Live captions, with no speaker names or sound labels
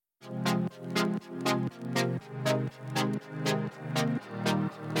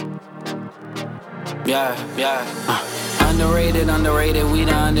Underrated, we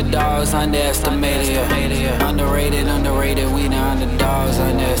the underdogs, underestimated, yeah. Underrated, we the underdogs,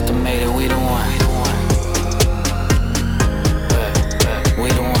 underestimated, we the one. We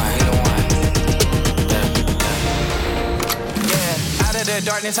the one. Yeah, out of the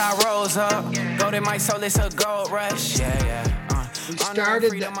darkness I rose up. Golden my soul, it's a gold rush. We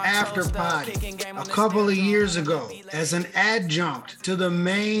started the After Poddy a couple of years ago as an adjunct to the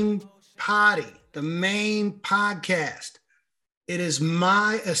main Poddy, the main podcast. It is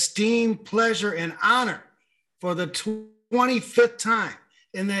my esteemed pleasure and honor for the 25th time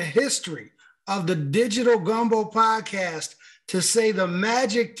in the history of the Digital Gumbo podcast to say the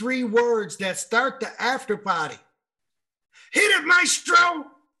magic 3 words that start the After Poddy. Hit it, maestro!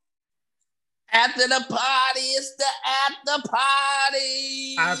 After the party, it's the after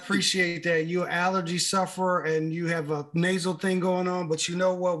party. I appreciate that. You're an allergy sufferer and you have a nasal thing going on, but you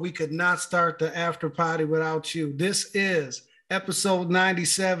know what? We could not start the After Poddy without you. This is episode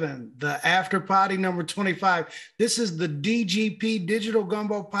 97, the After Poddy number 25. This is the DGP Digital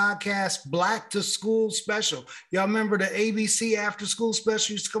Gumbo Podcast Black to School special. Y'all remember the ABC After School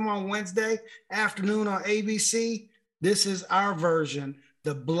special used to come on Wednesday afternoon on ABC? This is our version,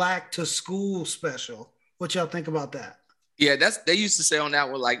 the Black to School special. What y'all think about that? Yeah, they used to say on that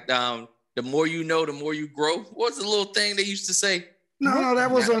one, like, the more you know, the more you grow. What's the little thing they used to say? No, that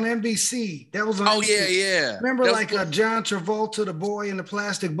was on NBC. That was on NBC. Yeah. Remember John Travolta, the boy in the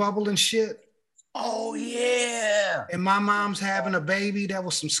plastic bubble and shit? Oh, yeah. And my mom's having a baby. That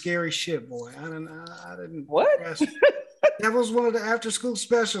was some scary shit, boy. I didn't. What? That was one of the after school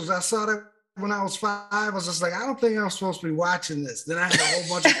specials. I saw that when I was 5. I was just like, I don't think I'm supposed to be watching this. Then I had a whole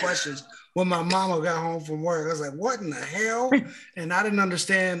bunch of questions when my mama got home from work. I was like, what in the hell? And I didn't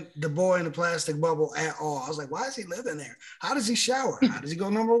understand the boy in the plastic bubble at all. I was like, why is he living there? How does he shower? How does he go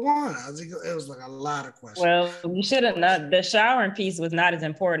number 1? How does he go? It was like a lot of questions. Well, you should have not. The showering piece was not as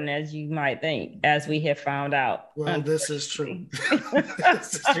important as you might think, as we have found out. Well, this is true.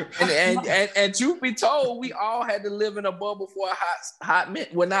 This is true. And truth be told, we all had to live in a bubble for a hot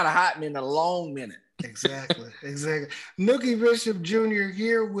minute. Well, not a hot minute, a long minute. Exactly. Nookie Bishop Jr.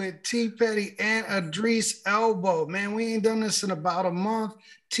 here with T. Petty and Idris Elbow. Man, we ain't done this in about a month.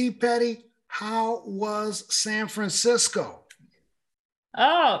 T. Petty, how was San Francisco?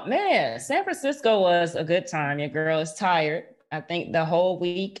 Oh, man. San Francisco was a good time. Your girl is tired. I think the whole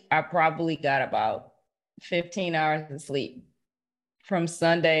week, I probably got about 15 hours of sleep from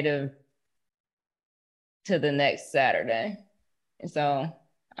Sunday to the next Saturday. And so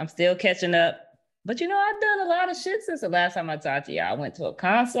I'm still catching up. But you know, I've done a lot of shit since the last time I talked to you. I went to a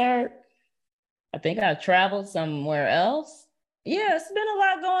concert. I think I traveled somewhere else. Yeah, it's been a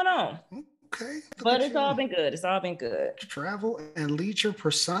lot going on. Okay. But it's all been good. It's all been good. Travel and leisure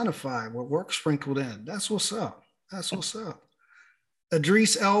personified with work sprinkled in. That's what's up.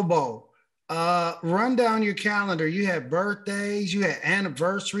 Idris Elbow, run down your calendar. You had birthdays, you had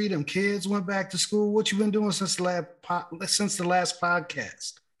anniversary, them kids went back to school. What you been doing since the last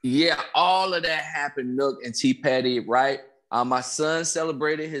podcast? Yeah, all of that happened, Nook and T. Petty, right? My son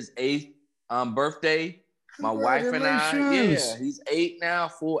celebrated his 8th birthday. My wife and I, he's 8 now,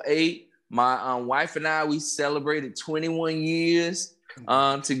 full 8. My wife and I, we celebrated 21 years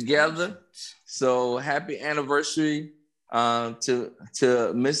together. So happy anniversary to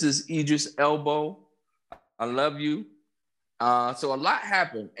Mrs. Idris Elbow. I love you. So a lot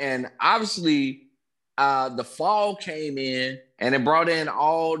happened. And obviously, the fall came in and it brought in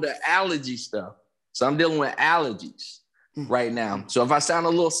all the allergy stuff. So I'm dealing with allergies right now. So if I sound a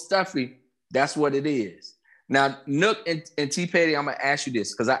little stuffy, that's what it is. Now, Nook and T. Petty, I'm going to ask you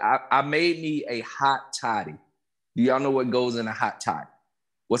this because I made me a hot toddy. Do y'all know what goes in a hot toddy?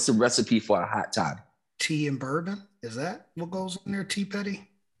 What's the recipe for a hot toddy? Tea and bourbon? Is that what goes in there, T. Petty?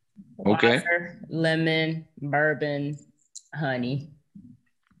 Okay. Water, lemon, bourbon, honey.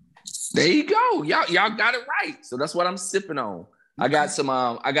 There you go. Y'all got it right. So that's what I'm sipping on. I got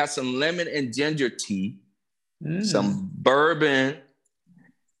some lemon and ginger tea, some bourbon,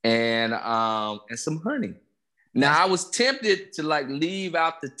 and some honey. Now I was tempted to like leave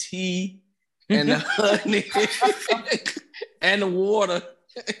out the tea and the honey and the water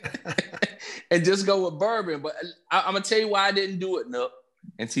and just go with bourbon. But I'm gonna tell you why I didn't do it, Nook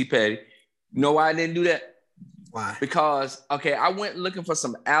and T. Petty. You know why I didn't do that? Why? Because, I went looking for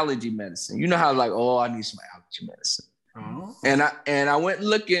some allergy medicine. You know how like, I need some allergy medicine. Oh. And I went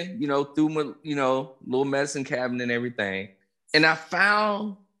looking, through my, little medicine cabinet and everything. And I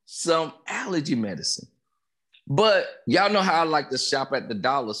found some allergy medicine. But y'all know how I like to shop at the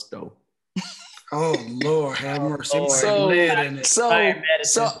dollar store. Oh Lord, have mercy. Lord. So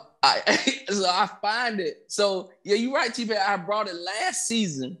I find it. So yeah, you're right, T-Pat. I brought it last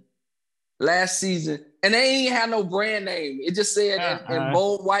season, and they ain't had no brand name. It just said in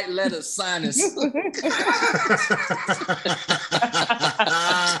bold white letters, sinus.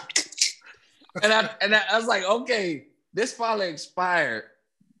 and I was like, okay, this probably expired,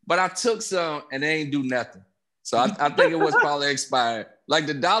 but I took some and they ain't do nothing. So I think it was probably expired. Like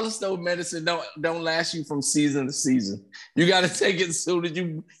the dollar store medicine don't last you from season to season. You got to take it as soon as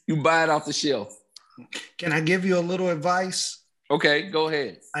you buy it off the shelf. Can I give you a little advice? Okay, go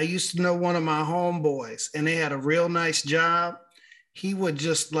ahead. I used to know one of my homeboys, and they had a real nice job. He would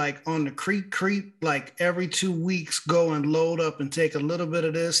just like on the creep, like every 2 weeks go and load up and take a little bit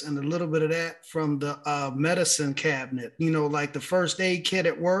of this and a little bit of that from the medicine cabinet. You know, like the first aid kit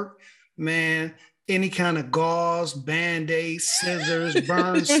at work, man. Any kind of gauze, Band-Aids, scissors,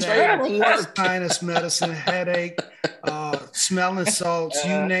 burn salve, sinus medicine, headache, smelling salts,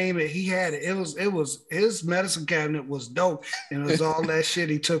 you name it. He had it. It was his medicine cabinet was dope. And it was all that shit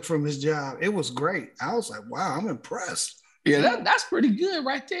he took from his job. It was great. I was like, wow, I'm impressed. Yeah, that's pretty good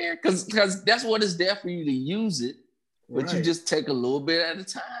right there. Because that's what it's there for you to use it. But you just take a little bit at a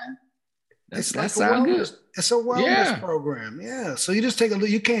time. It's like a wellness. It's a wellness program. Yeah. So you just take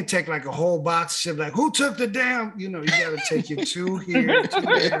you can't take like a whole box of shit like, who took the damn, you got to take your 2 here, 2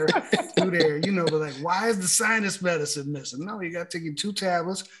 there, 2 there, but like, why is the sinus medicine missing? No, you got to take your 2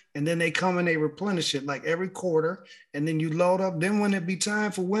 tablets and then they come and they replenish it like every quarter. And then you load up. Then when it be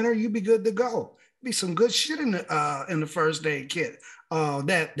time for winter, you be good to go. Be some good shit in the first aid kit.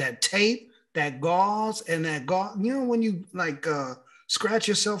 That tape, that gauze and that gauze, when you like, scratch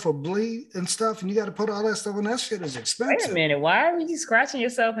yourself or bleed and stuff, and you got to put all that stuff on. That shit is expensive. Wait a minute, why are you scratching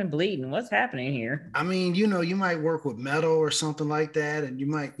yourself and bleeding? What's happening here? I mean, you might work with metal or something like that, and you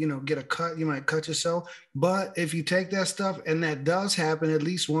might, get a cut. You might cut yourself. But if you take that stuff, and that does happen at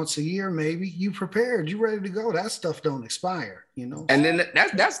least once a year, maybe you prepared, you ready to go. That stuff don't expire, And then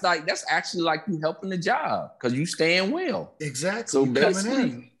that's actually like you helping the job because you staying well. Exactly. So coming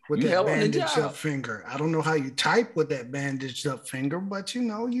in with that bandaged up finger. I don't know how you type with that bandaged up finger, but you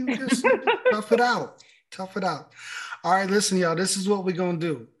just tough it out. Tough it out. All right, listen, y'all, this is what we're going to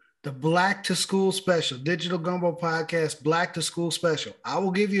do. The Black to School Special, Digital Gumbo Podcast, Black to School Special. I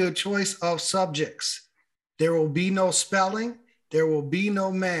will give you a choice of subjects. There will be no spelling. There will be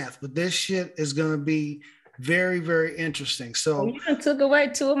no math, but this shit is going to be very, very interesting. So you took away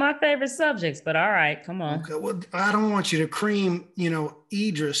 2 of my favorite subjects, but all right, come on. Okay, well, I don't want you to cream,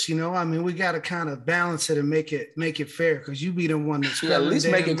 Idris. I mean, we got to kind of balance it and make it fair because you be the one that's at least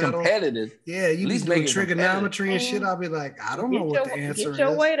make it competitive. Yeah, you be doing trigonometry and shit. I'll be like, I don't know what the answer is. Get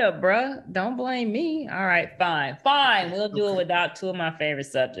your weight up, bruh. Don't blame me. All right, fine. We'll do it without 2 of my favorite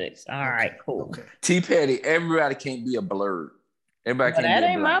subjects. All right, cool. Okay. T-Petty, everybody can't be a blurred. Everybody can't be a blurred. That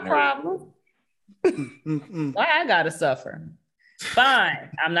ain't my problem. Why I gotta suffer? Fine.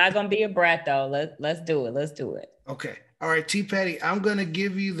 I'm not gonna be a brat though. Let's do it. Okay. All right, T-Petty, I'm gonna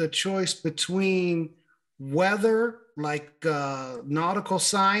give you the choice between weather, like nautical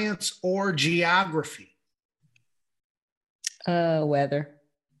science, or geography. Weather.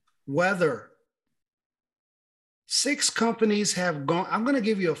 6 companies have gone. I'm going to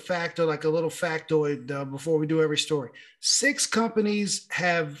give you a factor, like a little factoid before we do every story. 6 companies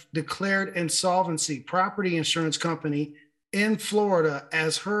have declared insolvency, property insurance company in Florida,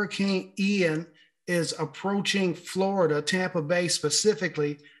 as Hurricane Ian is approaching Florida, Tampa Bay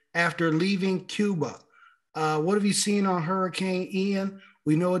specifically, after leaving Cuba. What have you seen on Hurricane Ian?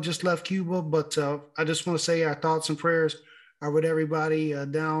 We know it just left Cuba, but I just want to say our thoughts and prayers are with everybody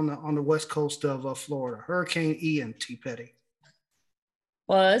down on the west coast of Florida. Hurricane Ian, T-Petty.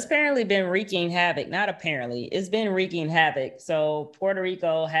 Well, it's apparently been wreaking havoc. Not apparently. It's been wreaking havoc. So Puerto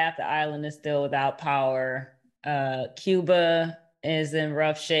Rico, half the island is still without power. Cuba is in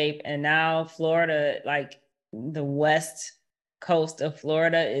rough shape. And now Florida, like the west coast of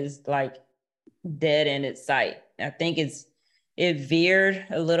Florida is like dead in its sight. I think it veered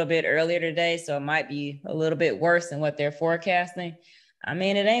a little bit earlier today, so it might be a little bit worse than what they're forecasting. I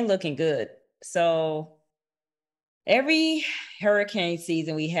mean, it ain't looking good. So every hurricane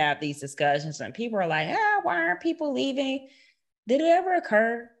season, we have these discussions and people are like, why aren't people leaving? Did it ever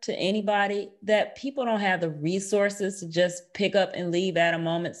occur to anybody that people don't have the resources to just pick up and leave at a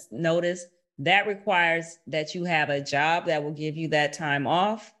moment's notice? That requires that you have a job that will give you that time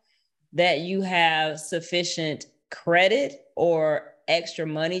off, that you have sufficient credit or extra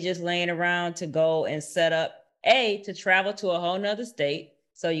money just laying around to go and set up, to travel to a whole nother state,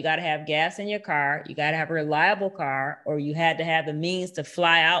 So you got to have gas in your car. You got to have a reliable car, or you had to have the means to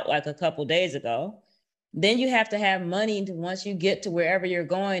fly out like a couple days ago. Then you have to have money to, once you get to wherever you're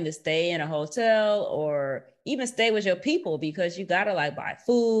going, to stay in a hotel or even stay with your people, because you got to like buy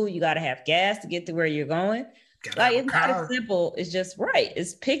food. You got to have gas to get to where you're going. Like, it's not as simple. It's just right.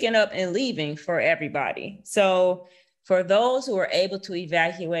 It's picking up and leaving for everybody. So for those who are able to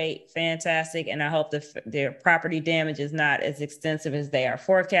evacuate, fantastic. And I hope their property damage is not as extensive as they are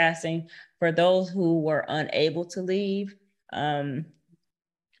forecasting. For those who were unable to leave, I'm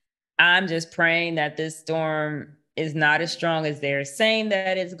just praying that this storm is not as strong as they're saying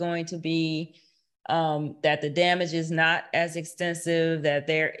that it's going to be, that the damage is not as extensive, that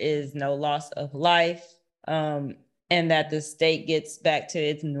there is no loss of life, and that the state gets back to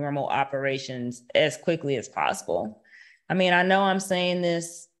its normal operations as quickly as possible. I mean, I know I'm saying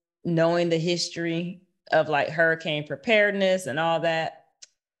this knowing the history of like hurricane preparedness and all that.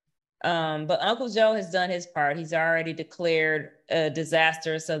 But Uncle Joe has done his part. He's already declared a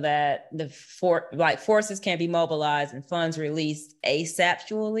disaster so that the forces can be mobilized and funds released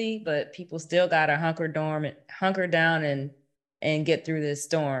ASAPually, but people still got to hunker down and get through this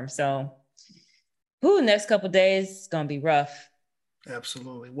storm. So next couple of days is going to be rough.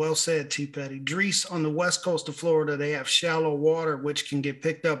 Absolutely. Well said, T. Petty. Dries, on the west coast of Florida, they have shallow water, which can get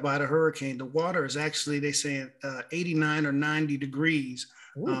picked up by the hurricane. The water is actually, they say, 89 or 90 degrees,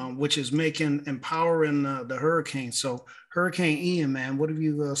 which is empowering the hurricane. So Hurricane Ian, man, what have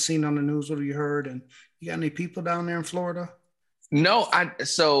you seen on the news? What have you heard? And you got any people down there in Florida? No, I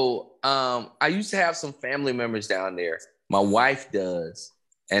used to have some family members down there. My wife does.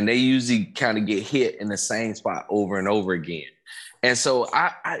 And they usually kind of get hit in the same spot over and over again. And so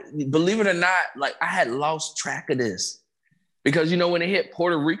I believe it or not, like I had lost track of this because, you know, when it hit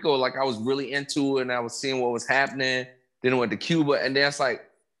Puerto Rico, like I was really into it and I was seeing what was happening. Then it went to Cuba. And then it's like,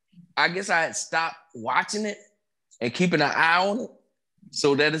 I guess I had stopped watching it and keeping an eye on it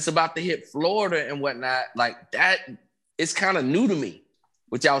so that it's about to hit Florida and whatnot. Like that, it's kind of new to me,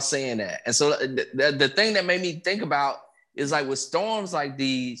 what y'all saying that. And so the thing that made me think about is like with storms like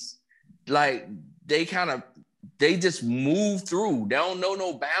these, like they just move through. They don't know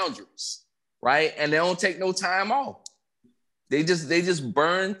no boundaries, right? And they don't take no time off. They just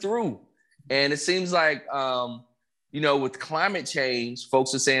burn through. And it seems like, you know, with climate change,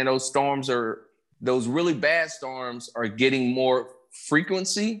 folks are saying those really bad storms are getting more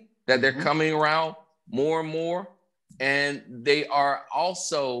frequency, that they're coming around more and more. And they are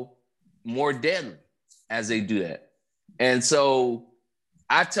also more deadly as they do that. And so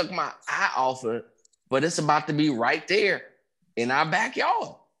I took my eye off it, but it's about to be right there in our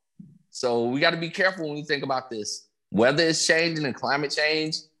backyard. So we got to be careful when we think about this. Weather is changing and climate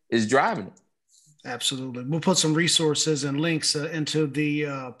change is driving it. Absolutely. We'll put some resources and links into the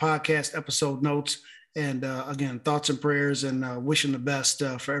podcast episode notes. And again, thoughts and prayers and wishing the best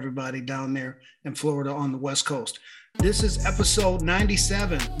for everybody down there in Florida on the West Coast. This is episode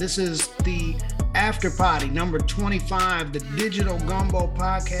 97. This is the After Poddy number 25, the Digital Gumbo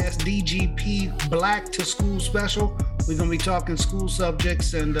Podcast, DGP Black to School Special. We're going to be talking school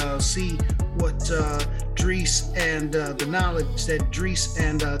subjects and see what Dries and the knowledge that Dries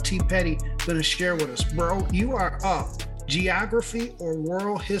and T. Petty going to share with us. Bro, you are up. Geography or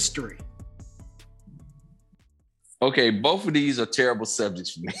world history? Okay, both of these are terrible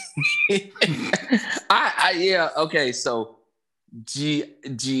subjects for me. Okay, so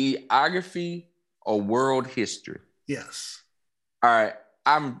geography or world history? Yes. All right,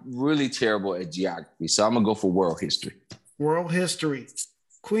 I'm really terrible at geography, so I'm gonna go for world history. World history.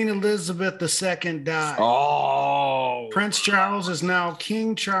 Queen Elizabeth II died. Oh. Prince Charles is now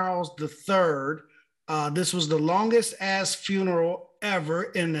King Charles III. This was the longest ass funeral ever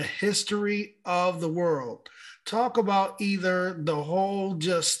in the history of the world. Talk about either the whole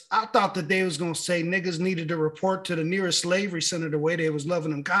I thought that they was going to say niggas needed to report to the nearest slavery center the way they was loving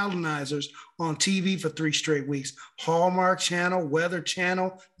them colonizers on TV for 3 straight weeks. Hallmark Channel, Weather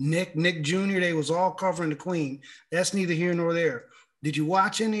Channel, Nick Jr., they was all covering the Queen. That's neither here nor there. Did you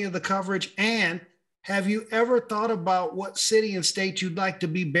watch any of the coverage? And have you ever thought about what city and state you'd like to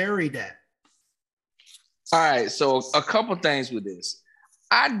be buried at? All right, so a couple things with this.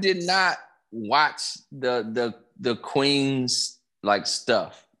 I did not watch the Queen's like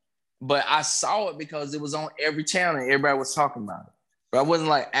stuff, but I saw it because it was on every channel and everybody was talking about it, but I wasn't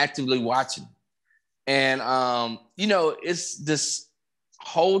like actively watching. And you know, it's this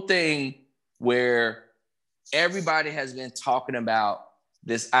whole thing where everybody has been talking about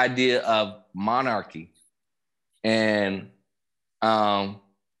this idea of monarchy and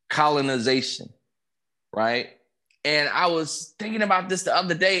colonization, right? And I was thinking about this the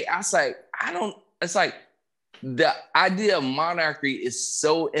other day. I was like, it's like the idea of monarchy is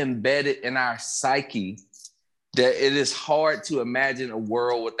so embedded in our psyche that it is hard to imagine a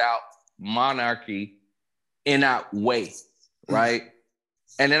world without monarchy in that way, right?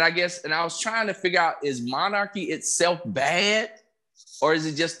 And then I was trying to figure out, is monarchy itself bad, or is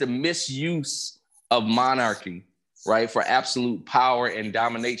it just the misuse of monarchy, right, for absolute power and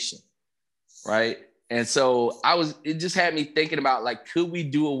domination, right? And so it just had me thinking about, like, could we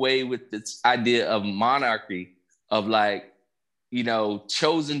do away with this idea of monarchy, of like, you know,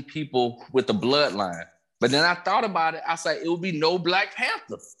 chosen people with the bloodline? But then I thought about it. I was like, it would be no Black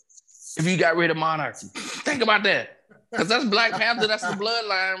Panther if you got rid of monarchy. Think about that. Because that's Black Panther, that's the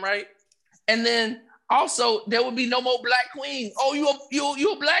bloodline, right? And then also there would be no more Black queen. Oh, you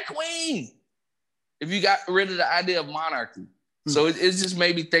a Black queen if you got rid of the idea of monarchy. So it just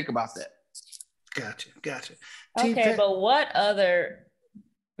made me think about that. Gotcha. Okay, but what other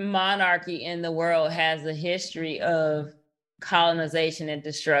monarchy in the world has a history of colonization and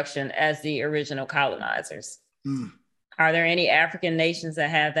destruction as the original colonizers? Are there any African nations that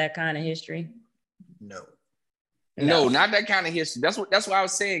have that kind of history? No, not that kind of history. That's why I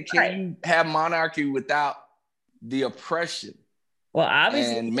was saying, can you have monarchy without the oppression? Well,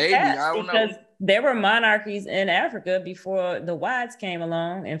 obviously, and maybe I don't know. There were monarchies in Africa before the whites came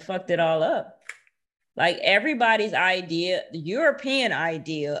along and fucked it all up. Like, everybody's idea, the European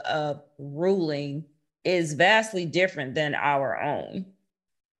idea of ruling is vastly different than our own.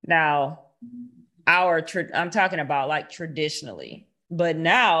 Now, I'm talking about like traditionally, but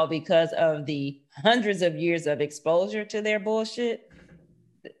now because of the hundreds of years of exposure to their bullshit,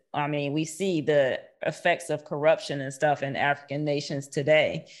 I mean, we see the effects of corruption and stuff in African nations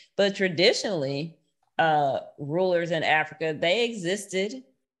today. But traditionally, rulers in Africa, they existed.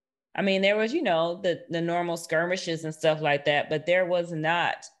 I mean, there was, you know, the normal skirmishes and stuff like that, but there was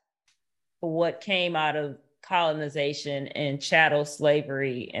not what came out of colonization and chattel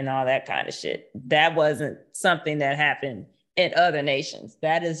slavery and all that kind of shit. That wasn't something that happened in other nations.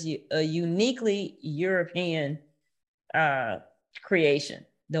 That is a uniquely European creation.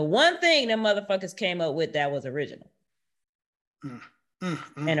 The one thing the motherfuckers came up with that was original.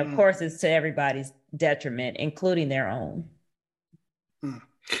 And of course, it's to everybody's detriment, including their own.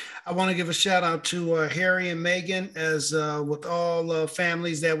 I want to give a shout out to Harry and Meghan, as with all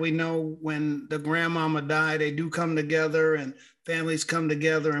families that we know, when the grandmama died, they do come together, and families come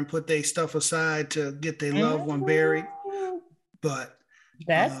together and put their stuff aside to get their loved one buried. But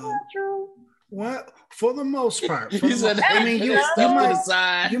that's not true. Well, for the most part. You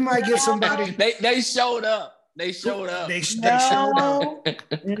might get somebody. They showed up. They showed up. They showed up.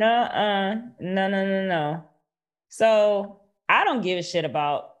 No. So I don't give a shit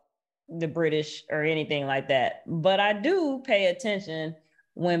about the British or anything like that, but I do pay attention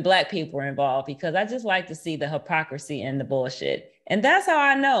when Black people are involved, because I just like to see the hypocrisy and the bullshit. And that's how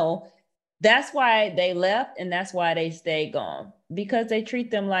I know that's why they left, and that's why they stayed gone, because they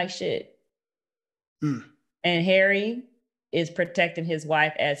treat them like shit. And Harry is protecting his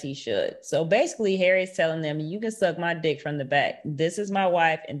wife as he should. So basically, Harry's telling them, you can suck my dick from the back. This is my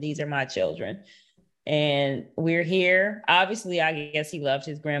wife, and these are my children. And we're here. Obviously, I guess he loved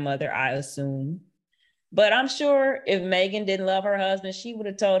his grandmother, I assume. But I'm sure if Meghan didn't love her husband, she would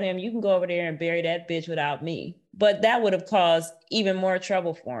have told him, you can go over there and bury that bitch without me. But that would have caused even more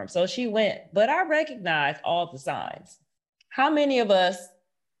trouble for him. So she went. But I recognize all the signs. How many of us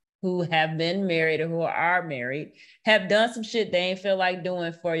who have been married or who are married have done some shit they ain't feel like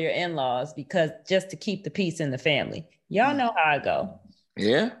doing for your in-laws, because just to keep the peace in the family? Y'all know how I go.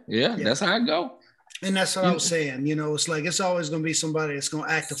 Yeah, that's how I go. And that's what I was saying. You know, it's like, it's always going to be somebody that's going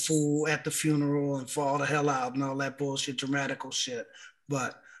to act a fool at the funeral and fall the hell out and all that bullshit, dramatical shit.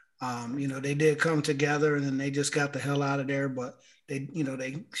 But, you know, they did come together, and then they just got the hell out of there. But they, you know,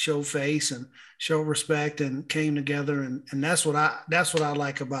 they show face and show respect and came together. And that's what I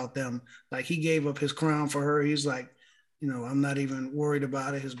like about them. Like, he gave up his crown for her. He's like, you know, I'm not even worried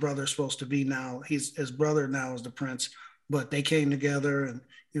about it. His brother's supposed to be now. His brother now is the prince. But they came together and,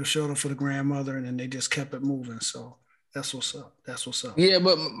 you know, showed up for the grandmother, and then they just kept it moving. So that's what's up. Yeah,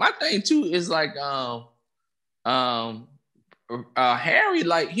 but my thing too is like, Harry,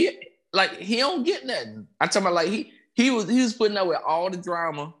 he don't get nothing. I'm talking about, like, he was putting up with all the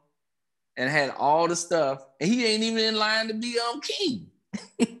drama and had all the stuff, and he ain't even in line to be king.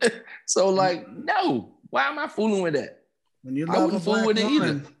 So, like, no, why am I fooling with that? When you love a black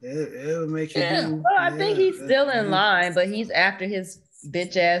woman, it'll make you do. Well, I think he's still in line, but he's after his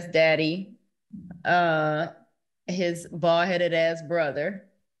bitch ass daddy, his bald-headed ass brother.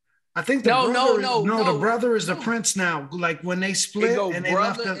 I think the the brother is the prince now. Like when they split and they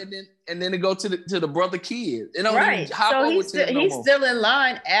left and then it go to the brother kid. It don't right. even hop so over he's, to him no he's more. still in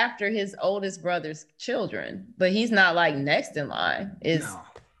line after his oldest brother's children, but he's not like next in line. He's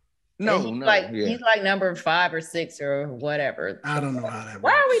like number 5 or 6 or whatever. I don't know how that works.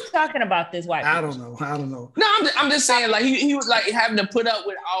 Why are we talking about this white? I don't know. No, I'm just saying, like he was like having to put up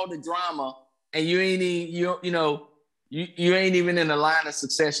with all the drama, and you ain't even in the line of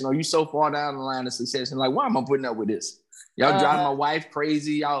succession, or you so far down the line of succession. Like, why am I putting up with this? Y'all driving my wife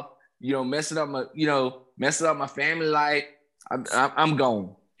crazy. Y'all, messing up my family life. I'm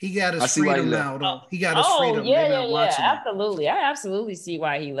gone. He got his freedom now, though. He got his freedom. Yeah. Absolutely. I absolutely see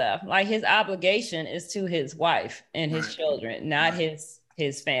why he left. Like his obligation is to his wife and his children, not his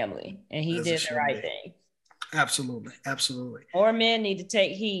family. And he did the right thing. Absolutely. More men need to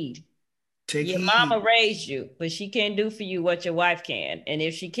take heed. Your mama raised you, but she can't do for you what your wife can. And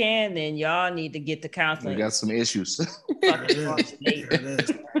if she can, then y'all need to get the counseling. We got some issues. There it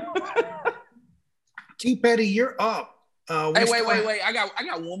is. T. Petty, you're up. Hey, wait. I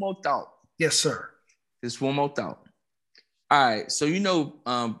got one more thought. Yes, sir. Just one more thought. All right. So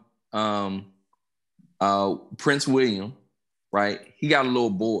Prince William, right? He got a little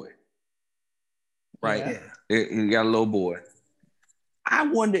boy. Right? Yeah. He got a little boy. I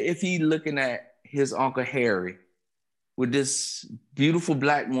wonder if he looking at his Uncle Harry with this beautiful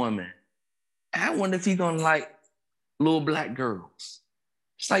black woman. I wonder if he gonna like little black girls.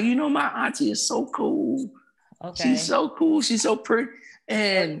 It's like, my auntie is so cool. Okay. She's so cool. She's so pretty.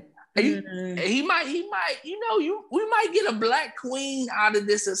 And he might, we might get a black queen out of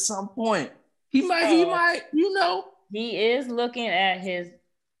this at some point. He might. He is looking at his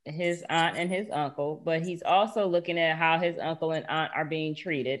aunt and his uncle, but he's also looking at how his uncle and aunt are being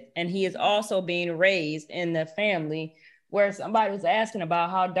treated. And he is also being raised in the family where somebody was asking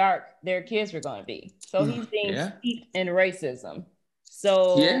about how dark their kids were going to be. So he's being steeped in racism.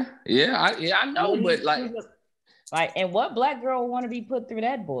 So I know, but and what black girl want to be put through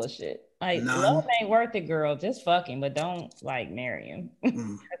that bullshit? Like, love ain't worth it, girl. Just fuck him, but don't marry him.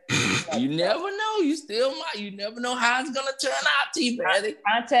 You never know. You never know how it's gonna turn out, T. Petty.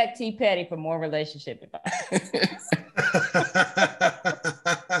 Contact T. Petty for more relationship advice.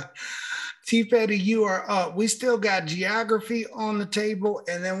 T. Petty, you are up. We still got geography on the table,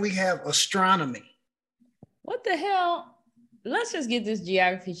 and then we have astronomy. What the hell? Let's just get this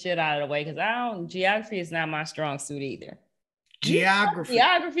geography shit out of the way, because geography is not my strong suit either. Geography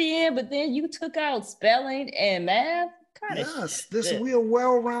in, but then you took out spelling and math. Yes, we are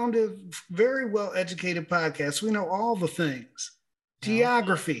well-rounded, very well-educated podcast. We know all the things.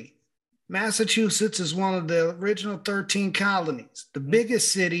 Geography. Massachusetts is one of the original 13 colonies. The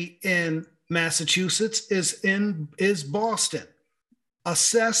biggest city in Massachusetts is Boston.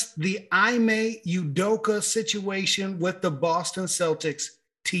 Assess the Ime Udoka situation with the Boston Celtics.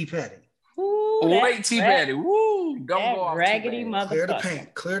 T. Petty. Wait, T. Petty. Woo! Don't go off. Raggedy motherfucker.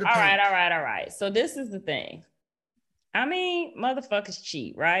 Clear the paint. All right. So this is the thing. I mean, motherfuckers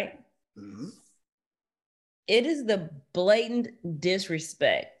cheat, right? Mm-hmm. It is the blatant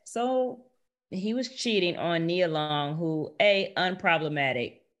disrespect. So he was cheating on Nia Long, who A,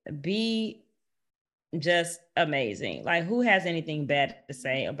 unproblematic, B, just amazing. Like, who has anything bad to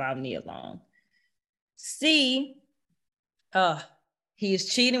say about Nia Long? C, he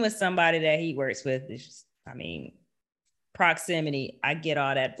is cheating with somebody that he works with. Proximity. I get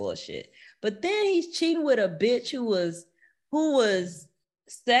all that bullshit. But then he's cheating with a bitch who was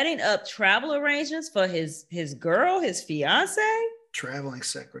setting up travel arrangements for his girl, his fiance. Traveling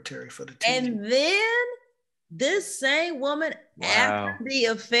secretary for the team. And then this same woman, after the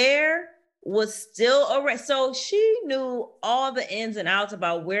affair, was still arrested. So she knew all the ins and outs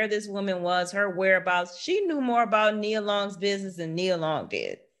about where this woman was, her whereabouts. She knew more about Nia Long's business than Nia Long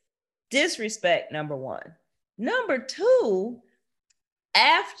did. Disrespect, number one. Number two,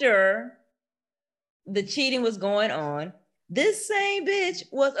 after the cheating was going on, this same bitch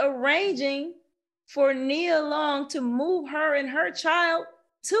was arranging for Nia Long to move her and her child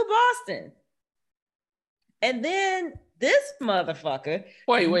to Boston. And then this motherfucker.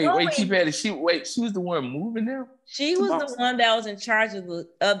 Wait, T. Petty. She was the one moving there? She was the one that was in charge of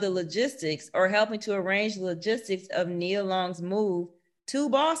the logistics, or helping to arrange the logistics of Nia Long's move to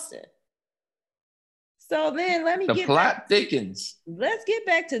Boston. So then the plot thickens. Let's get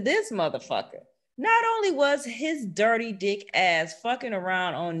back to this motherfucker. Not only was his dirty dick ass fucking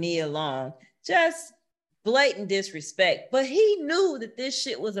around on Nia Long, just blatant disrespect, but he knew that this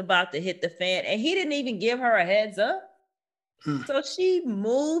shit was about to hit the fan, and he didn't even give her a heads up. So she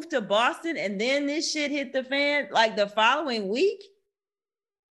moved to Boston, and then this shit hit the fan like the following week.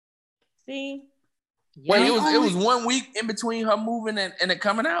 See? Wait, it was 1 week in between her moving and it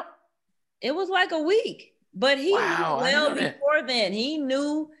coming out? It was like a week. But he knew well before then. He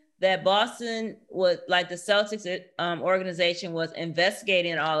knew that Boston was like the Celtics organization was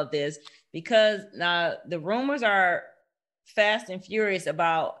investigating all of this because now the rumors are fast and furious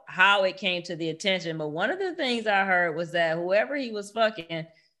about how it came to the attention. But one of the things I heard was that whoever he was fucking,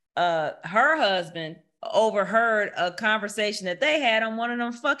 her husband overheard a conversation that they had on one of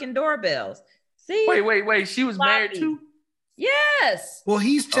them fucking doorbells. See? Wait. She was married too? Yes. Well,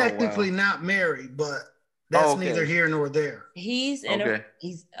 he's technically not married, but that's neither here nor there. He's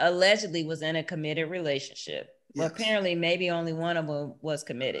allegedly was in a committed relationship. Well, apparently, maybe only one of them was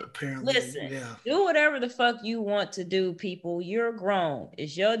committed. Apparently, listen, do whatever the fuck you want to do, people. You're grown.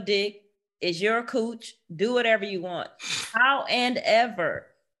 It's your dick. It's your cooch. Do whatever you want. How and ever.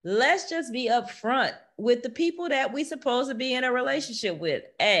 Let's just be upfront with the people that we supposed to be in a relationship with.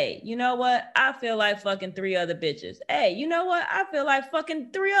 Hey, you know what? I feel like fucking 3 other bitches. Hey, you know what? I feel like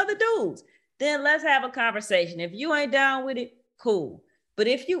fucking 3 other dudes. Then let's have a conversation. If you ain't down with it, cool. But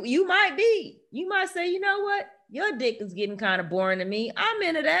if you might say, you know what? Your dick is getting kind of boring to me. I'm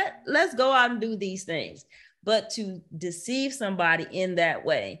into that. Let's go out and do these things. But to deceive somebody in that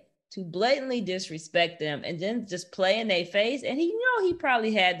way, to blatantly disrespect them and then just play in their face, and he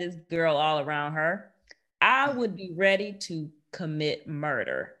probably had this girl all around her. I would be ready to commit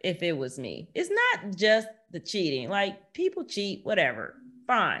murder if it was me. It's not just the cheating. Like, people cheat, whatever.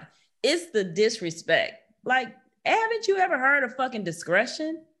 Fine. It's the disrespect. Like, haven't you ever heard of fucking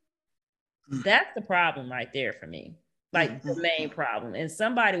discretion? That's the problem right there for me. Like, the main problem. And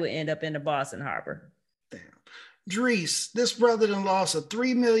somebody would end up in the Boston Harbor. Damn. Dries, this brother done lost a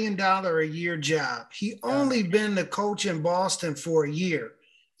 $3 million a year job. He only been the coach in Boston for a year.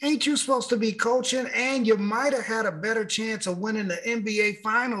 Ain't you supposed to be coaching? And you might have had a better chance of winning the NBA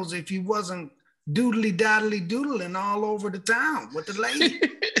Finals if you wasn't doodling all over the town with the lady.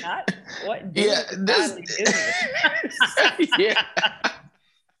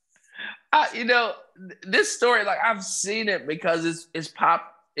 This story, like, I've seen it because it's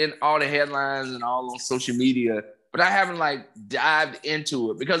popped in all the headlines and all on social media, but I haven't like dived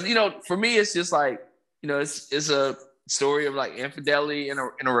into it because, for me, it's just like, it's a story of like infidelity in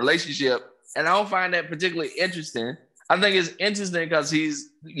a relationship. And I don't find that particularly interesting. I think it's interesting because he's,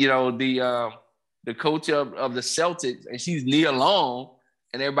 the coach of the Celtics, and she's Nia Long,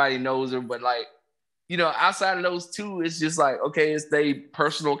 and everybody knows her. But like, outside of those two, it's just like, okay, it's they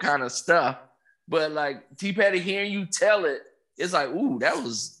personal kind of stuff. But like T. Petty, hearing you tell it, it's like, ooh, that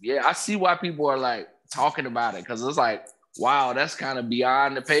was, I see why people are like talking about it, because it's like, wow, that's kind of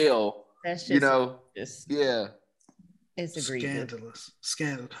beyond the pale. That's just, it's egregious.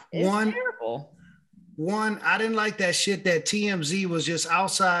 Scandalous. It's terrible. One, I didn't like that shit that TMZ was just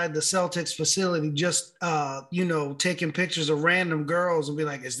outside the Celtics facility, just taking pictures of random girls and be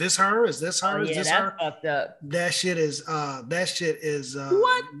like, "Is this her? Is this her? Is this her?" Fucked up. That shit is what?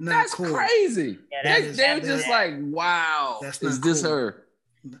 Not that's cool. Crazy. They're just like, wow, is this her?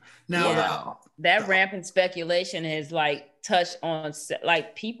 Now that rampant speculation has like touched on,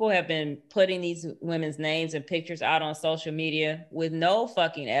 like, people have been putting these women's names and pictures out on social media with no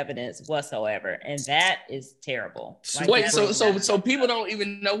fucking evidence whatsoever, and that is terrible. Like, wait, so people don't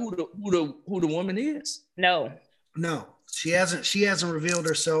even know who the woman is? No, she hasn't revealed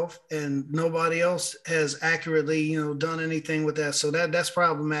herself, and nobody else has accurately done anything with that. So that's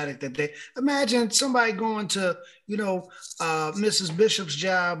problematic. That they imagine somebody going to Mrs. Bishop's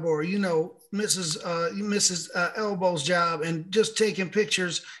job or Mrs. Elbow's job and just taking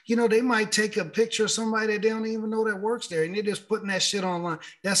pictures. They might take a picture of somebody that they don't even know that works there, and they're just putting that shit online.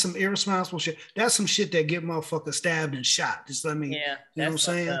 That's some irresponsible shit. That's some shit that get motherfuckers stabbed and shot. Just let me, you know what I'm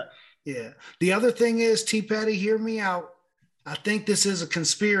saying? Up. Yeah. The other thing is, T. Petty, hear me out. I think this is a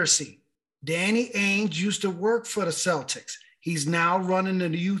conspiracy. Danny Ainge used to work for the Celtics. He's now running the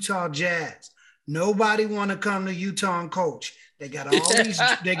Utah Jazz. Nobody want to come to Utah and coach. They got all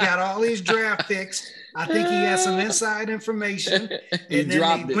these draft picks. I think he has some inside information. And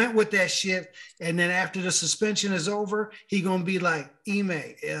then they went with that shit. And then after the suspension is over, he gonna be like,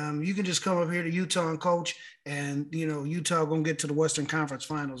 Ime, you can just come up here to Utah and coach. And Utah gonna get to the Western Conference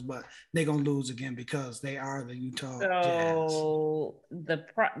Finals, but they're gonna lose again because they are the Utah Jazz. So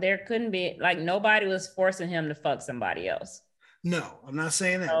there couldn't be, like, nobody was forcing him to fuck somebody else. No, I'm not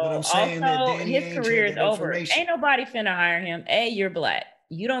saying that, but I'm saying that Danny his career is over. Ain't nobody finna hire him. A, you're black.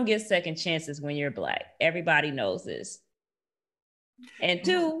 You don't get second chances when you're black. Everybody knows this. And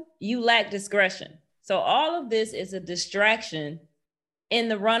 2, you lack discretion. So all of this is a distraction in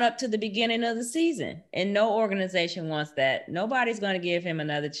the run up to the beginning of the season. And no organization wants that. Nobody's going to give him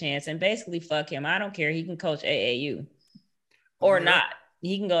another chance and basically fuck him. I don't care. He can coach AAU or not.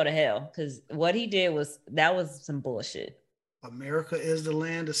 He can go to hell because what he did was some bullshit. America is the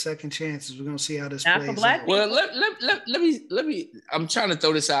land of second chances. We're gonna see how this Not plays for black out. Well, let me. I'm trying to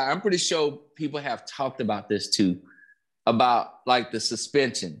throw this out. I'm pretty sure people have talked about this too, about like the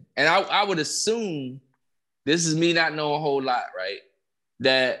suspension, and I would assume this is me not knowing a whole lot, right?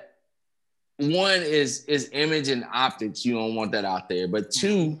 That one is image and optics. You don't want that out there, but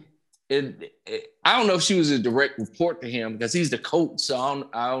two, I don't know if she was a direct report to him because he's the coach, so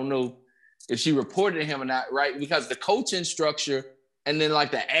I don't know if she reported to him or not, right? Because the coaching structure and then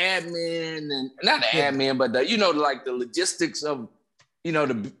like the admin and not the admin, but the, like the logistics of,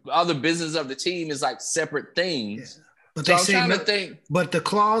 the other business of the team is like separate things. Yeah. But so they I'm say trying no, to think. But the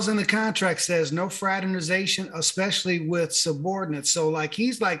clause in the contract says no fraternization, especially with subordinates. So like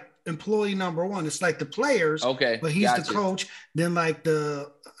he's like employee number one. It's like the players, okay, but he's the coach. Then like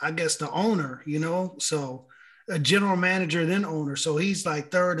the owner, so a general manager, then owner. So he's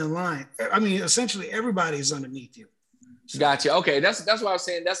like third in line. I mean, essentially everybody is underneath you. So. Gotcha. Okay, that's what I was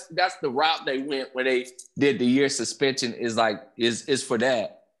saying. That's the route they went where they did the year suspension is for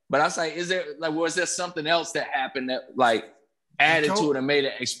that. But I was like, was there something else that happened that like added to it and made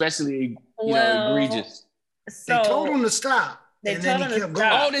it especially egregious? So they told him to stop. And then he kept going.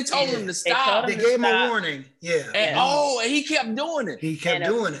 Oh, they told him to stop. They gave him a warning. Yeah. And he kept doing it. He kept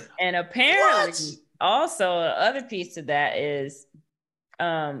doing it. And apparently, also the other piece to that is,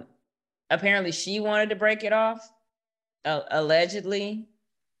 apparently she wanted to break it off, allegedly,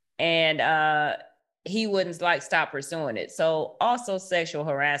 and he wouldn't stop pursuing it. So also sexual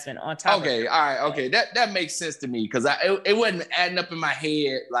harassment on top. Okay, all right, okay, that makes sense to me because it wasn't adding up in my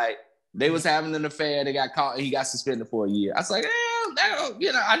head like. They was having an affair. They got caught. He got suspended for a year. I was like,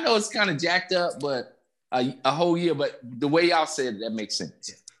 I know it's kind of jacked up, but a whole year. But the way y'all said it, that makes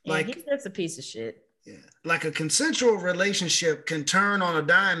sense. Yeah, like he's just a piece of shit. Yeah, like a consensual relationship can turn on a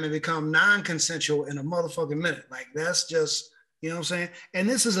dime and become non-consensual in a motherfucking minute. Like that's just, you know what I'm saying? And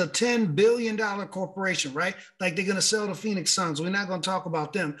this is a $10 billion corporation, right? Like they're going to sell the Phoenix Suns. We're not going to talk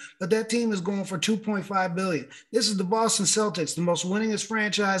about them, but that team is going for $2.5 billion. This is the Boston Celtics, the most winningest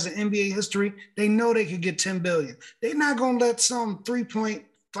franchise in NBA history. They know they could get $10 billion. They're not going to let some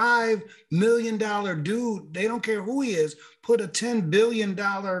 $3.5 million dude, they don't care who he is, put a $10 billion,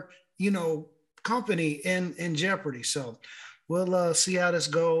 company in jeopardy. So we'll see how this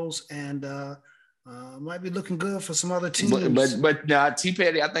goes. And, might be looking good for some other teams. But T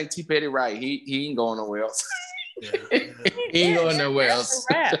Petty, I think T Petty right. He ain't going nowhere else. He ain't going nowhere else.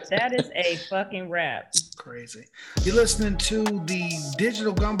 That is a fucking rap. Crazy. You're listening to the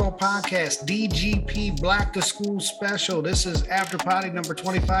Digital Gumbo Podcast, DGP Black to School Special. This is After Poddy number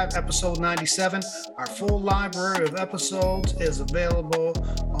 25, episode 97. Our full library of episodes is available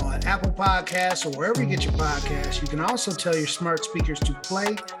on Apple Podcasts or wherever you get your podcasts. You can also tell your smart speakers to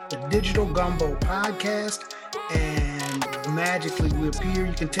play the Digital Gumbo Podcast, and magically we appear.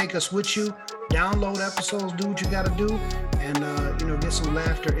 You can take us with you, download episodes, do what you got to do, and get some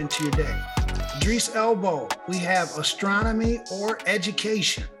laughter into your day. Idris Elbow, we have astronomy or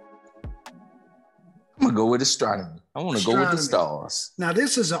education. I'm gonna go with astronomy. I want to go with the stars. Now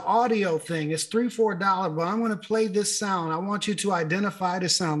this is an audio thing. It's $3-4, but I'm going to play this sound. I want you to identify the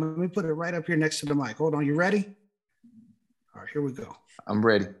sound. Let me put it right up here next to the mic. Hold on. You ready? All right, here we go. I'm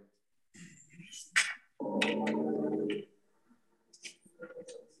ready. All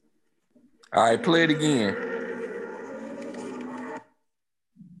right, play it again.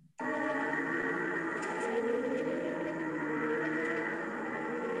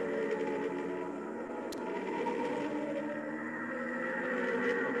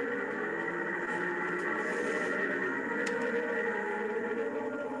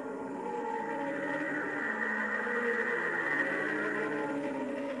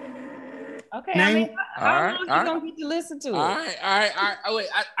 Okay, how long you gonna get to listen to it? All right. Wait,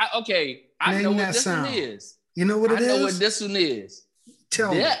 okay. I know what this one is. You know what it is? I know what this one is.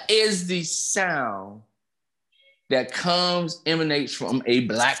 Tell me. That is the sound that emanates from a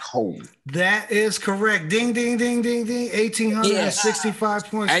black hole. That is correct. Ding, ding, ding, ding, ding. 1,865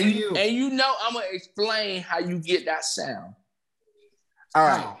 points for you. And I'm going to explain how you get that sound. All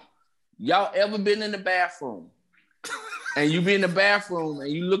right. Y'all ever been in the bathroom? And you be in the bathroom and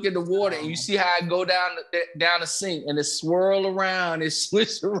you look at the water and you see how it go down the sink and it swirl around, it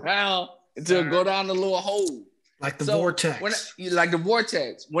switch around until it go down the little hole. Like the vortex. Like the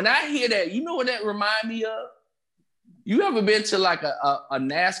vortex. When I hear that, you know what that remind me of? You ever been to like a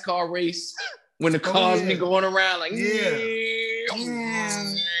NASCAR race when the cars be going around like,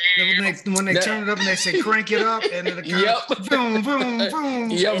 When they turn it up and they say crank it up, and then the boom, boom, boom.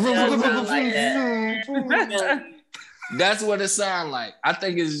 That's what it sounds like. I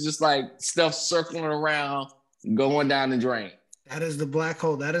think it's just like stuff circling around, going down the drain. That is the black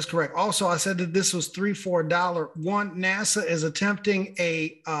hole. That is correct. Also, I said that this was $3 for $1. NASA is attempting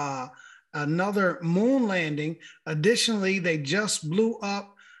another moon landing. Additionally, they just blew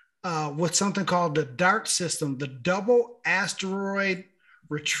up with something called the DART system, the Double Asteroid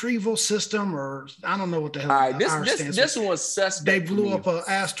Retrieval System, or I don't know what the hell. All right, this was suspect. They blew up an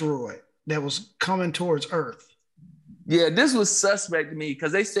asteroid that was coming towards Earth. Yeah, this was suspect to me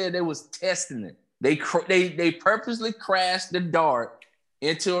because they said they was testing it. They purposely crashed the DART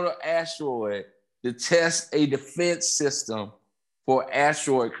into an asteroid to test a defense system for an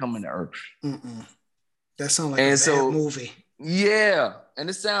asteroid coming to Earth. That sounds like a bad movie. Yeah, and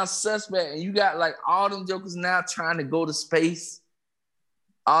it sounds suspect. And you got like all them jokers now trying to go to space.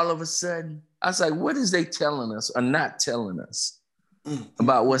 All of a sudden, I was like, what is they telling us or not telling us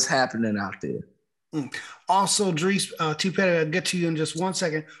about what's happening out there? Also, Dries, T-Petty, I'll get to you in just 1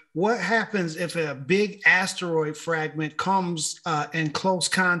 second. What happens if a big asteroid fragment comes in close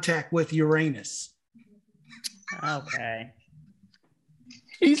contact with Uranus? Okay.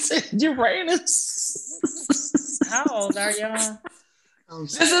 He said Uranus. How old are y'all?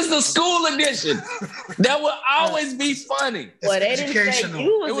 This is the school edition. That will always be funny. Well, they didn't say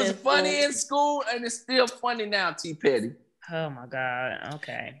you it was funny in school, and it's still funny now, T-Petty. Oh, my God.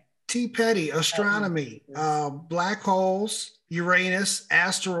 Okay. T-Petty, astronomy, black holes, Uranus,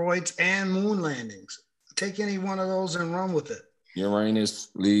 asteroids, and moon landings. Take any one of those and run with it. Uranus,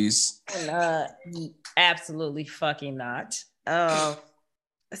 please. Absolutely fucking not.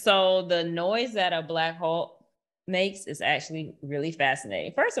 So the noise that a black hole makes is actually really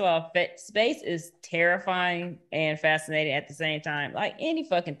fascinating. First of all, space is terrifying and fascinating at the same time. Like any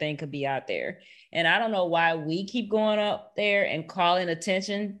fucking thing could be out there. And I don't know why we keep going up there and calling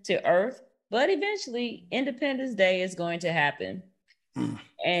attention to Earth, but eventually Independence Day is going to happen.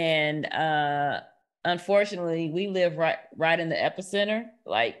 And unfortunately, we live right in the epicenter.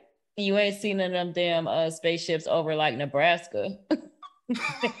 Like you ain't seen none of them damn spaceships over like Nebraska.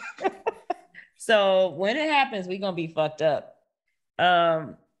 So when it happens, we're going to be fucked up.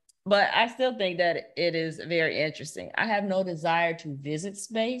 But I still think that it is very interesting. I have no desire to visit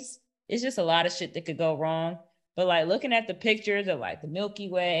space. It's just a lot of shit that could go wrong. But like looking at the pictures of like the Milky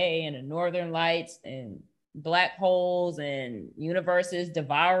Way and the Northern Lights and black holes and universes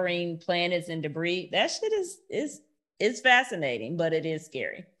devouring planets and debris, that shit is fascinating, but it is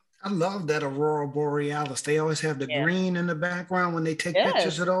scary. I love that Aurora Borealis. They always have the green in the background when they take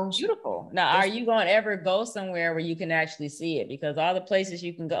pictures of those. Beautiful. Now, are you going to ever go somewhere where you can actually see it? Because all the places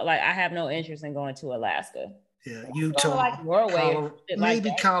you can go, like I have no interest in going to Alaska. Yeah, Utah, like Norway, maybe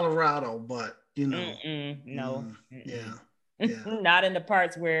like Colorado, but you know, no, yeah, not in the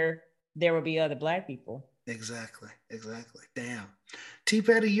parts where there will be other black people. Exactly. Damn.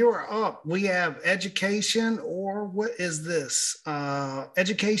 T-Petty, you're up. We have education, or what is this?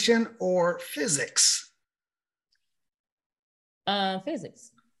 Education or physics?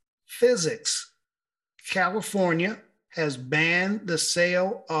 Physics. Physics. California has banned the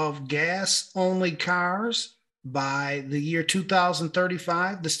sale of gas-only cars by the year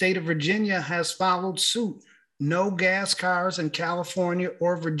 2035. The state of Virginia has followed suit. No gas cars in California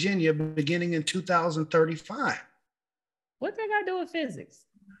or Virginia beginning in 2035. What they got to do with physics?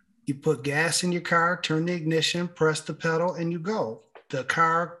 You put gas in your car, turn the ignition, press the pedal, and you go. The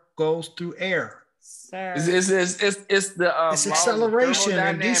car goes through air. Sir. It's acceleration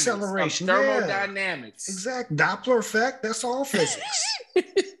and deceleration. Thermodynamics. Yeah. Exactly. Doppler effect. That's all physics.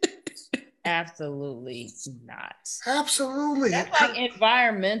 Absolutely not. Absolutely. That's like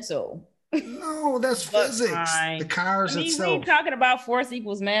environmental. No, that's physics. The cars itself. We ain't talking about force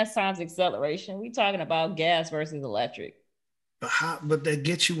equals mass times acceleration. We talking about gas versus electric. But that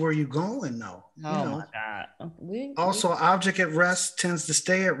gets you where you're going, though. My God. Also, object at rest tends to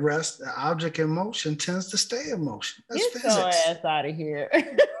stay at rest. The object in motion tends to stay in motion. That's Get physics. your ass out of here.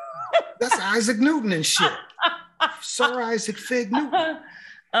 That's Isaac Newton and shit. Sir Isaac Fig Newton.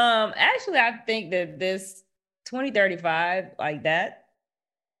 Actually, I think that this 2035, like that,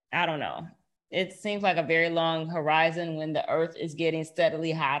 I don't know. It seems like a very long horizon when the earth is getting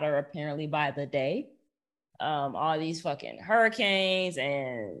steadily hotter, apparently by the day. All these fucking hurricanes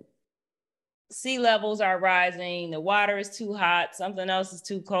and sea levels are rising. The water is too hot. Something else is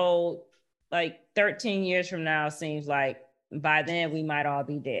too cold. Like 13 years from now, seems like by then we might all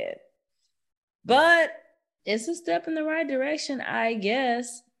be dead. But it's a step in the right direction, I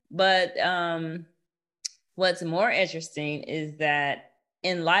guess. But What's more interesting is that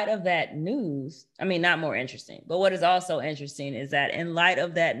in light of that news, I mean, not more interesting, but what is also interesting is that in light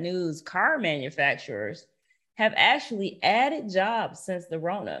of that news, car manufacturers have actually added jobs since the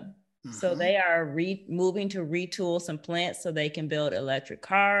Rona. Mm-hmm. So they are moving to retool some plants so they can build electric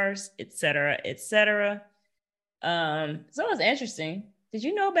cars, et cetera, et cetera. So it's interesting. Did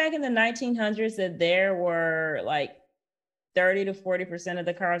you know back in the 1900s that there were like 30 to 40% of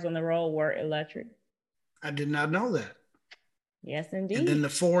the cars on the road were electric? I did not know that. Yes, indeed. And then the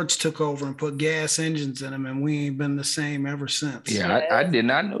Fords took over and put gas engines in them, and we ain't been the same ever since. Yeah, I did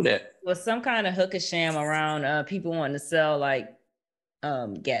not know that. It was some kind of hook a sham around people wanting to sell like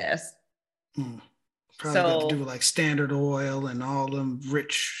gas. Probably got to do with like Standard Oil and all them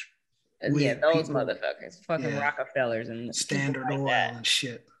rich. Yeah, those people. Motherfuckers, fucking Rockefellers and Standard like Oil that. And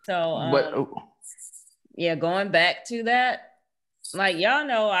shit. So, yeah, going back to that, like y'all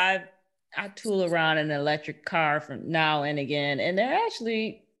know, I tool around in an electric car from now and again, and they're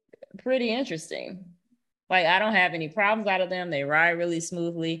actually pretty interesting. Like I don't have any problems out of them. They ride really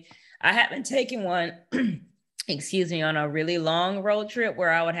smoothly. I haven't taken one, excuse me, on a really long road trip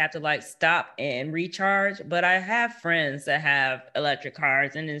where I would have to like stop and recharge. But I have friends that have electric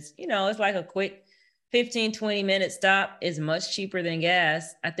cars, and it's, you know, it's like a quick 15, 20-minute stop is much cheaper than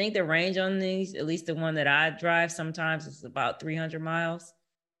gas. I think the range on these, at least the one that I drive sometimes, is about 300 miles.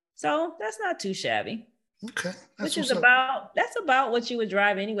 So that's not too shabby. Okay. Which is about what you would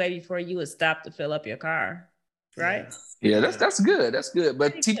drive anyway before you would stop to fill up your car. Right? Yeah, that's good. That's good.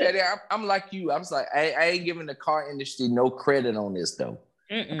 But T Petty, I'm like you. I was like, I ain't giving the car industry no credit on this though.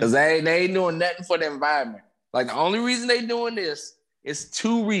 Because they ain't doing nothing for the environment. Like the only reason they doing this is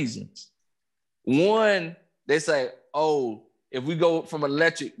two reasons. One, they say, oh, if we go from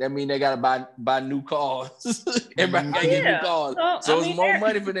electric, that means they gotta buy new cars. Everybody gotta get new cars. So it's more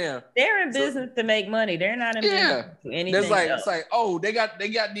money for them. They're in business to make money. They're not in business to anything else. It's like, oh, they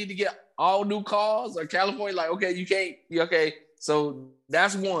need to get all new cars, or California, like, okay, you can't, okay. So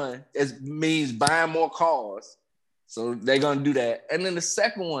that's one. It means buying more cars. So they're gonna do that. And then the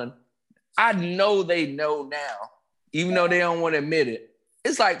second one, I know they know now, even though they don't want to admit it.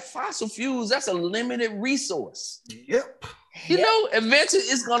 It's like fossil fuels, that's a limited resource. Yep. You know, eventually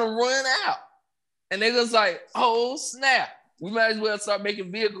it's gonna run out. And they're just like, oh snap. We might as well start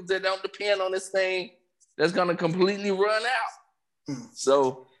making vehicles that don't depend on this thing that's gonna completely run out.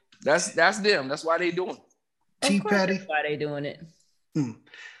 So that's them. That's why they doing it. T Petty. That's why they doing it.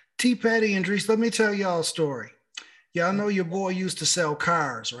 T Petty and Dries, let me tell y'all a story. Y'all know your boy used to sell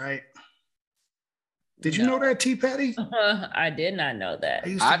cars, right? Did you know that, T Petty? I did not know that.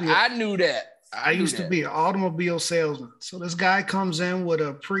 I knew that. I used to be an automobile salesman. So this guy comes in with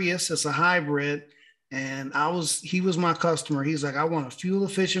a Prius. It's a hybrid. And he was my customer. He's like, I want a fuel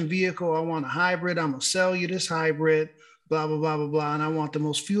efficient vehicle. I want a hybrid. I'm going to sell you this hybrid, blah, blah, blah, blah, blah. And I want the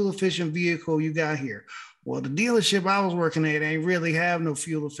most fuel efficient vehicle you got here. Well, the dealership I was working at ain't really have no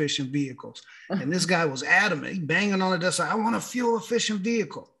fuel efficient vehicles. And this guy was adamant. He banging on the desk. I want a fuel efficient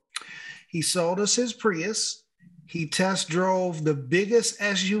vehicle. He sold us his Prius. He test drove the biggest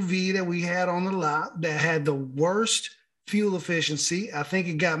SUV that we had on the lot that had the worst fuel efficiency. I think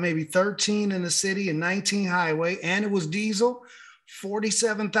it got maybe 13 in the city and 19 highway, and it was diesel.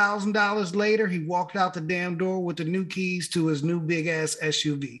 $47,000 later, he walked out the damn door with the new keys to his new big ass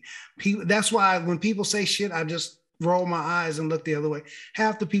SUV. That's why when people say shit, I just roll my eyes and look the other way.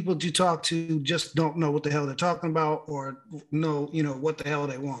 Half the people that you talk to just don't know what the hell they're talking about or know, what the hell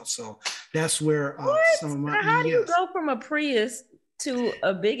they want. So that's where some of my How do you go from a Prius to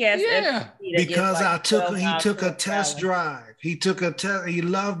a big ass SUV? Because he took a test drive. He took a test. He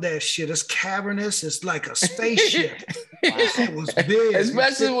loved that shit. It's cavernous. It's like a spaceship. It was big.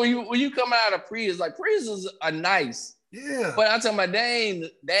 Especially when you come out of Prius, like Priuses are nice. Yeah. But I'm talking about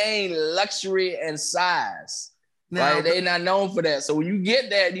they ain't luxury and size. Now, right? They not known for that. So when you get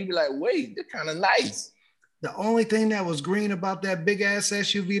that, you be like, wait, they're kind of nice. The only thing that was green about that big ass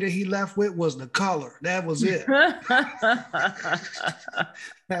SUV that he left with was the color. That was it.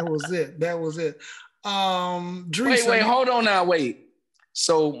 That was it. Dries, wait, hold on now, wait.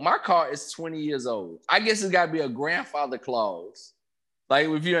 So my car is 20 years old. I guess it's got to be a grandfather clause. Like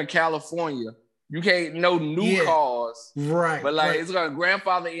if you're in California, you can't new cars, right? But it's gonna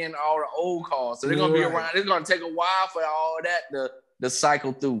grandfather in all the old cars, so they're gonna be around. It's gonna take a while for all that to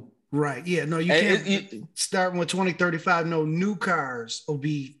cycle through. Right? Yeah. No, you can't. Starting with 2035, no new cars will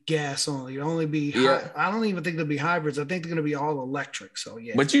be gas only. It'll only be. I don't even think they'll be hybrids. I think they're gonna be all electric. So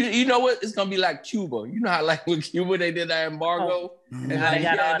yeah. But you know what? It's gonna be like Cuba. You know how like with Cuba they did that embargo and how they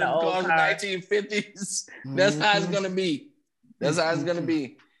got the old cars in the 1950s. That's how it's gonna be. That's how it's gonna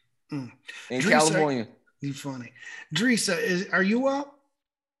be. In California. You funny. Dreesa, are you up?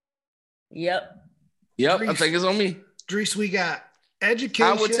 Yep. Yep, I think it's on me. Drees, we got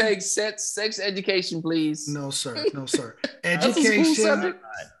education. I would take sex education, please. No, sir. No, sir. Education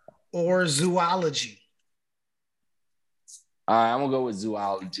or zoology? All right, I'm going to go with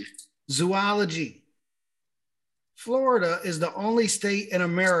zoology. Zoology. Florida is the only state in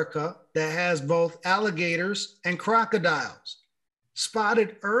America that has both alligators and crocodiles.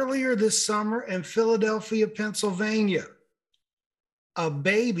 Spotted earlier this summer in Philadelphia, Pennsylvania. A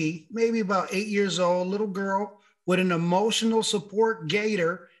baby, maybe about 8 years old, little girl with an emotional support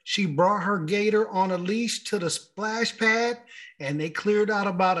gator. She brought her gator on a leash to the splash pad, and they cleared out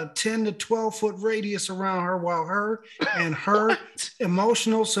about a 10 to 12 foot radius around her while her and her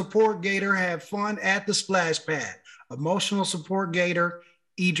emotional support gator had fun at the splash pad. Emotional support gator,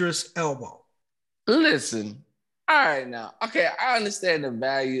 Idris Elba. Listen, all right now. Okay, I understand the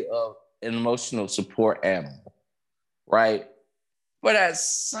value of an emotional support animal, right? But at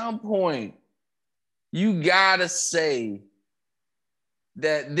some point, you gotta say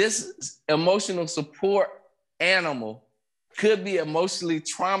that this emotional support animal could be emotionally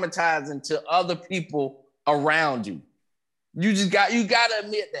traumatizing to other people around you. You gotta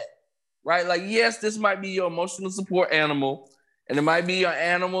admit that, right? Like, yes, this might be your emotional support animal, and it might be your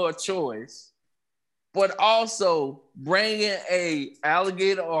animal of choice, but also bringing a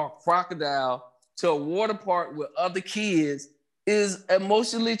alligator or a crocodile to a water park with other kids is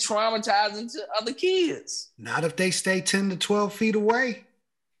emotionally traumatizing to other kids. Not if they stay 10 to 12 feet away.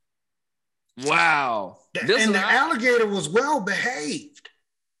 Wow. And the alligator was well behaved.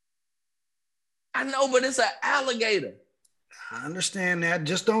 I know, but it's an alligator. I understand that.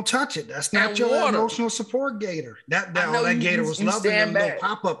 Just don't touch it. That's not your emotional support gator. That gator was loving them little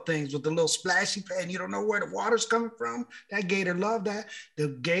pop-up things with the little splashy pad. You don't know where the water's coming from. That gator loved that. The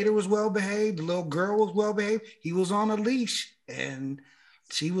gator was well behaved. The little girl was well behaved. He was on a leash, and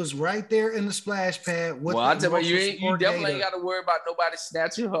she was right there in the splash pad. With I tell you, you definitely ain't got to worry about nobody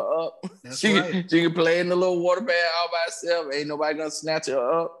snatching her up. That's right. She can play in the little water pad all by herself. Ain't nobody gonna snatch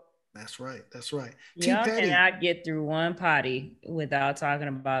her up. That's right. That's right. Y'all cannot get through one potty without talking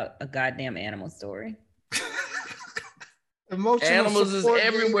about a goddamn animal story. Animals is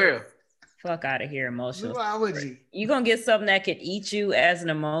everywhere. Gator. Fuck out of here, emotional. Zoology. You gonna get something that could eat you as an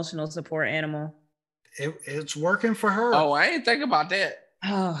emotional support animal? It's working for her. Oh, I ain't think about that.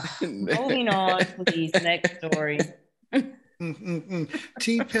 Oh, moving on, please. Next story.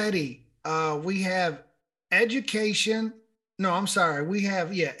 T. Petty. We have education. No, I'm sorry. We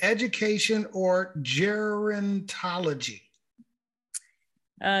have, education or gerontology.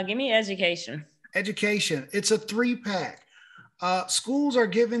 Give me education. Education. It's a 3-pack. Schools are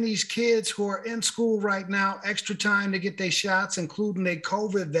giving these kids who are in school right now extra time to get their shots, including a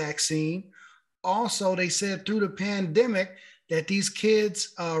COVID vaccine. Also, they said through the pandemic that these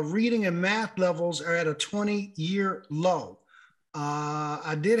kids' reading and math levels are at a 20-year low.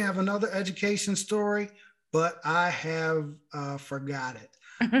 I did have another education story, but I have forgot it.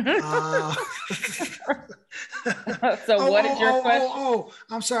 So what is your question?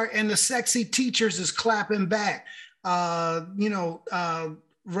 I'm sorry. And the sexy teachers is clapping back.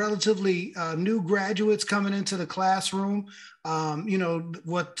 Relatively new graduates coming into the classroom.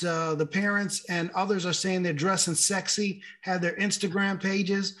 What the parents and others are saying, they're dressing sexy, have their Instagram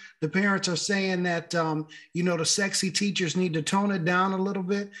pages. The parents are saying that, the sexy teachers need to tone it down a little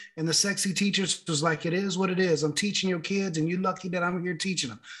bit. And the sexy teachers was like, it is what it is. I'm teaching your kids and you're lucky that I'm here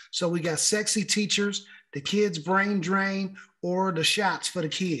teaching them. So we got sexy teachers, the kids' brain drain, or the shots for the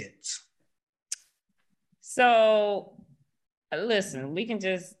kids. So listen, we can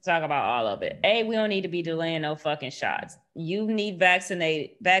just talk about all of it. A, we don't need to be delaying no fucking shots. You need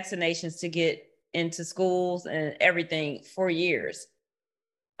vaccinations to get into schools and everything for years.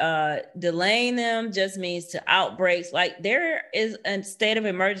 Delaying them just means to outbreaks. Like there is a state of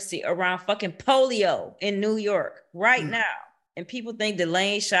emergency around fucking polio in New York right now. And people think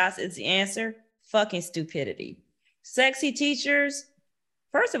delaying shots is the answer. Fucking stupidity. Sexy teachers.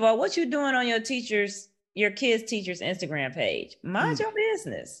 First of all, what you doing on your kids' teacher's Instagram page? Mind your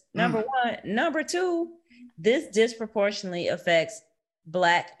business. Number one. Number two, this disproportionately affects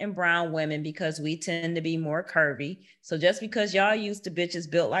Black and brown women because we tend to be more curvy. So just because y'all used to bitches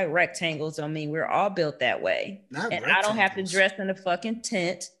built like rectangles don't mean we're all built that way. I don't have to dress in a fucking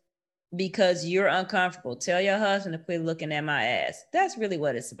tent because you're uncomfortable. Tell your husband to quit looking at my ass. That's really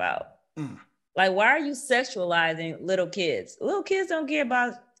what it's about. Like, why are you sexualizing little kids? Little kids don't care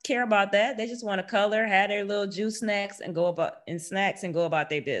about that. They just want to color, have their little juice snacks and go about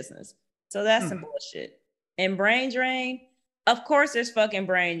their business. So that's some bullshit. And brain drain, Of course, there's fucking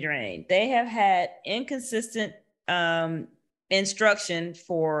brain drain. They have had inconsistent instruction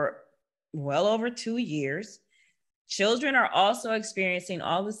for well over 2 years. Children are also experiencing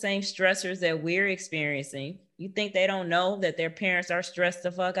all the same stressors that we're experiencing. You think they don't know that their parents are stressed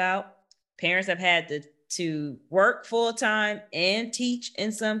the fuck out? Parents have had to work full time and teach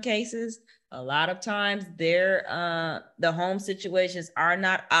in some cases. A lot of times the home situations are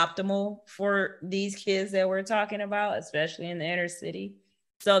not optimal for these kids that we're talking about, especially in the inner city.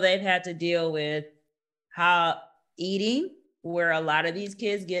 So they've had to deal with how eating, where a lot of these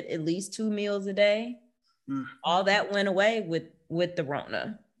kids get at least 2 meals a day. All that went away with the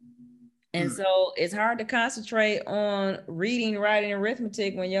Rona. And so it's hard to concentrate on reading, writing,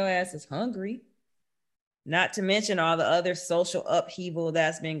 arithmetic when your ass is hungry. Not to mention all the other social upheaval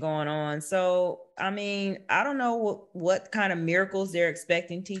that's been going on. So, I mean, I don't know what kind of miracles they're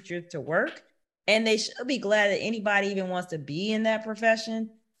expecting teachers to work. And they should be glad that anybody even wants to be in that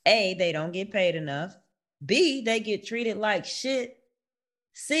profession. A, they don't get paid enough. B, they get treated like shit.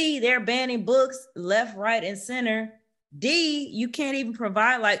 C, they're banning books left, right, and center. D, you can't even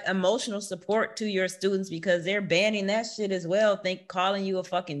provide like emotional support to your students because they're banning that shit as well. Calling you a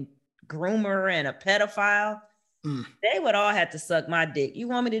fucking groomer and a pedophile. They would all have to suck my dick. You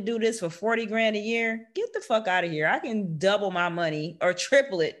want me to do this for 40 grand a year? Get the fuck out of here. I can double my money or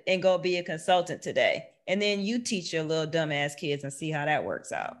triple it and go be a consultant today. And then you teach your little dumbass kids and see how that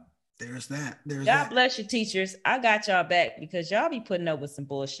works out. There's that. God bless you, teachers. I got y'all back because y'all be putting up with some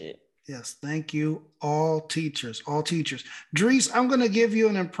bullshit. Yes, thank you, all teachers. Dries, I'm going to give you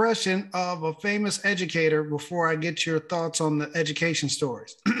an impression of a famous educator before I get your thoughts on the education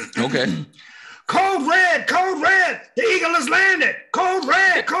stories. Okay. Code red, the eagle has landed. Code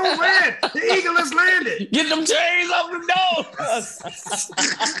red, the eagle has landed. Get them chains off the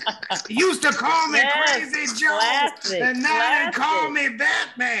door. Used to call me Crazy Joe, and now they call me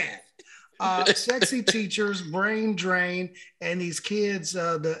Batman. Sexy teachers, brain drain, and these kids,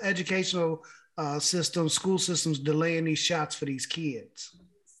 the educational system, school systems delaying these shots for these kids.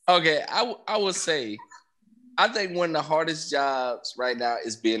 Okay, I would say, I think one of the hardest jobs right now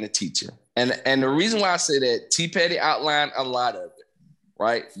is being a teacher. And the reason why I say that, T. Petty outlined a lot of it,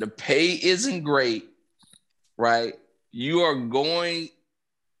 right? The pay isn't great, right? You are going,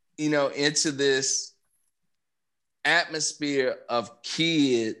 into this atmosphere of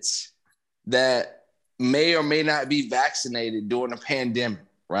kids that may or may not be vaccinated during a pandemic,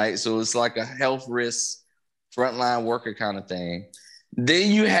 right? So it's like a health risk, frontline worker kind of thing.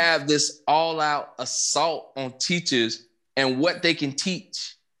 Then you have this all-out assault on teachers and what they can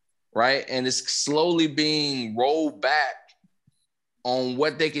teach, right? And it's slowly being rolled back on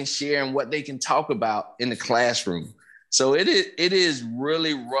what they can share and what they can talk about in the classroom. So it is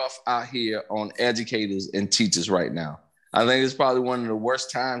really rough out here on educators and teachers right now. I think it's probably one of the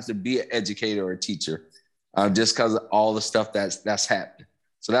worst times to be an educator or a teacher, just because of all the stuff that's happening.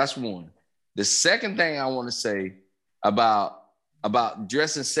 So that's one. The second thing I want to say about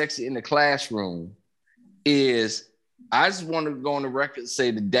dressing sexy in the classroom is I just want to go on the record and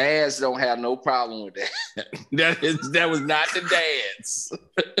say the dads don't have no problem with that. That was not the dads.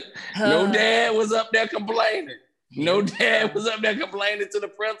 No dad was up there complaining. No dad was up there complaining to the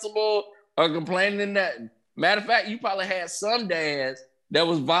principal or complaining nothing. Matter of fact, you probably had some dads that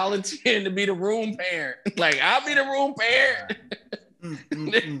was volunteering to be the room parent. Like, I'll be the room parent.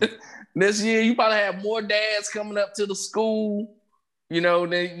 This year, you probably have more dads coming up to the school,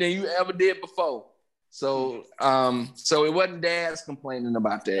 than you ever did before. So, so it wasn't dads complaining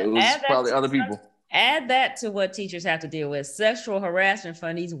about that. It was probably other people. Add that to what teachers have to deal with: sexual harassment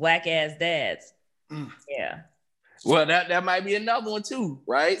from these whack ass dads. Yeah. Well, that might be another one too,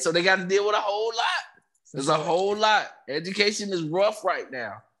 right? So they got to deal with a whole lot. There's a whole lot. Education is rough right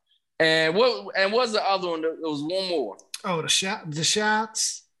now. And what's the other one? There was one more. Oh, the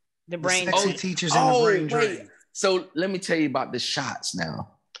shots. The brain teachers and the brain drain. So let me tell you about the shots now.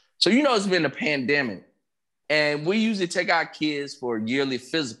 So it's been a pandemic, and we usually take our kids for yearly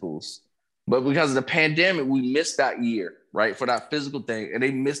physicals, but because of the pandemic, we missed that year, right, for that physical thing, and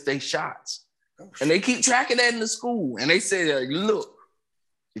they missed their shots. And they keep tracking that in the school, and they say, look,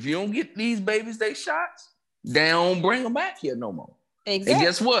 if you don't get these babies their shots, they don't bring them back here no more. Exactly. And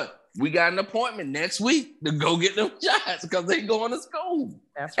guess what? We got an appointment next week to go get them shots because they going to school.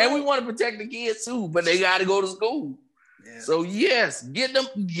 That's right. And we want to protect the kids too, but they got to go to school. Yeah. So yes, get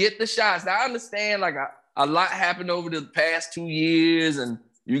the shots. Now, I understand like a lot happened over the past 2 years and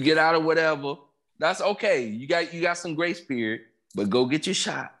you get out of whatever. That's okay. You got some grace period, but go get your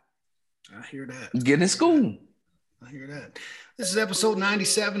shot. I hear that. Get in school. I hear that. This is episode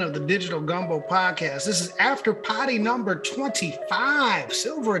 97 of the Digital Gumbo Podcast. This is After Poddy number 25,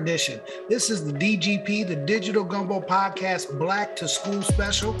 Silver Edition. This is the DGP, the Digital Gumbo Podcast Black to School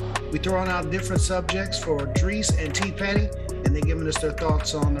Special. We throwing out different subjects for Dries and T. Petty, and they're giving us their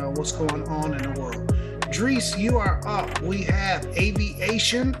thoughts on what's going on in the world. Dries, you are up. We have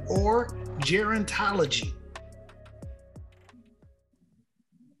aviation or gerontology.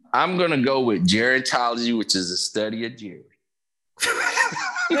 I'm going to go with gerontology, which is a study of Jerry.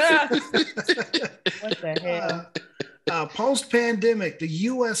 What the hell? Post-pandemic, the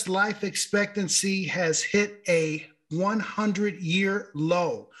U.S. life expectancy has hit a 100-year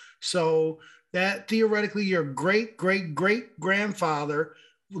low. So that theoretically your great-great-great-grandfather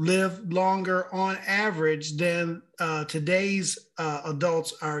lived longer on average than today's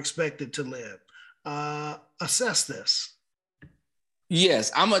adults are expected to live. Assess this.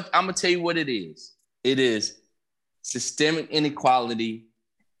 Yes, I'm gonna tell you what it is. It is systemic inequality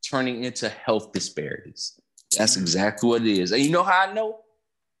turning into health disparities. That's exactly what it is. And you know how I know?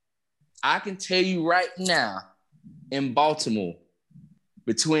 I can tell you right now in Baltimore,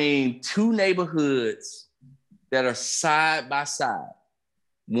 between two neighborhoods that are side by side,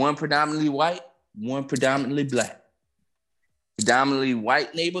 one predominantly white, one predominantly black. Predominantly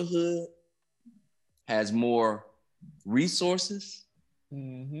white neighborhood has more resources,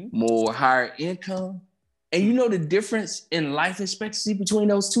 more higher income. And you know the difference in life expectancy between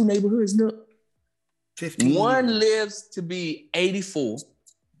those two neighborhoods? Look, 15 one years. lives to be 84.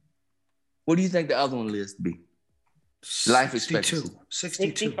 What do you think the other one lives to be? Life expectancy.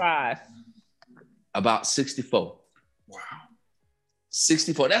 62. 65. About 64. Wow.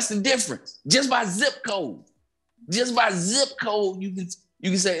 64. That's the difference. Just by zip code. Just by zip code, you can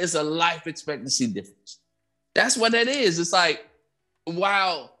say it's a life expectancy difference. That's what that is. It's like,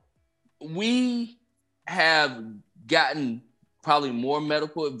 while we have gotten probably more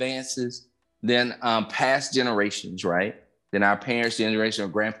medical advances than past generations, right? Than our parents' generation or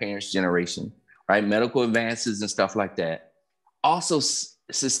grandparents' generation, right? Medical advances and stuff like that. Also,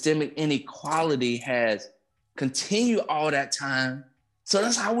 systemic inequality has continued all that time. So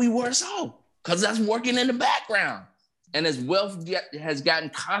that's how we worse off, because that's working in the background. And as wealth has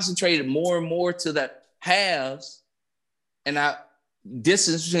gotten concentrated more and more to the haves, and our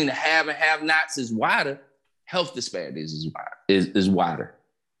distance between the have and have-nots is wider, health disparities is wider.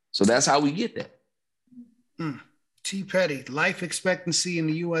 So that's how we get that. T. Petty, life expectancy in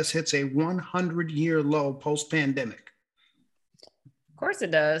the U.S. hits a 100-year low post-pandemic. Of course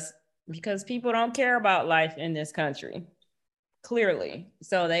it does, because people don't care about life in this country, clearly.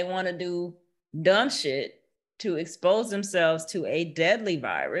 So they want to do dumb shit to expose themselves to a deadly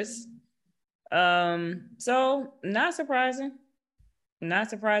virus. So not surprising.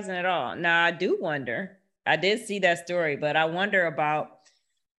 Not surprising at all. Now, I do wonder, I did see that story, but I wonder about,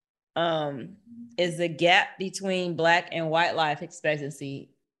 is the gap between Black and white life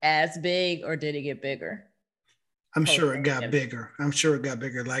expectancy as big, or did it get bigger? I'm sure it got bigger.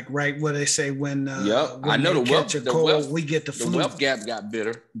 Like right where they say when I know we get the flu. The wealth gap got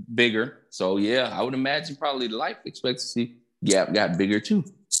bigger. So yeah, I would imagine probably the life expectancy gap got bigger too.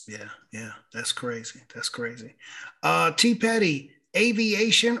 Yeah, that's crazy. T. Petty,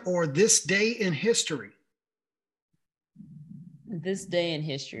 aviation or this day in history? This day in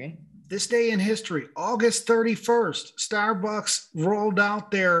history. This day in history, August 31st, Starbucks rolled out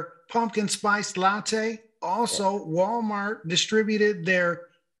their pumpkin spice latte. Also, Walmart distributed their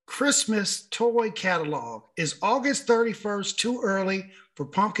Christmas toy catalog. Is August 31st too early for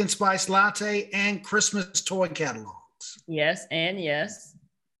pumpkin spice latte and Christmas toy catalogs? Yes and yes.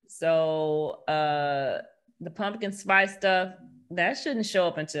 So the pumpkin spice stuff, that shouldn't show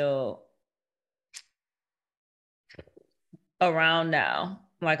up until around now,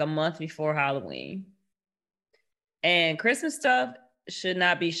 like a month before Halloween. And Christmas stuff should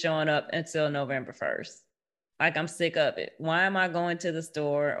not be showing up until November 1st. Like, I'm sick of it. Why am I going to the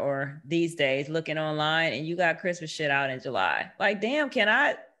store or these days looking online and you got Christmas shit out in July? Like, damn, can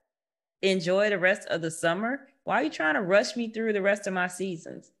I enjoy the rest of the summer? Why are you trying to rush me through the rest of my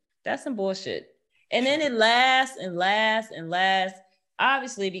seasons? That's some bullshit. And then it lasts and lasts and lasts,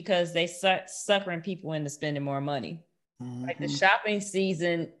 obviously, because they suckering people into spending more money. Like, the shopping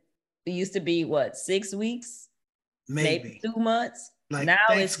season used to be, 6 weeks? Maybe 2 months? Like now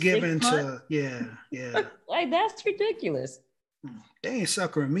Thanksgiving it's 6 months? Yeah. Like, that's ridiculous. They ain't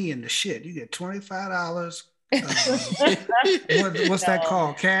suckering me into shit. You get $25. What's that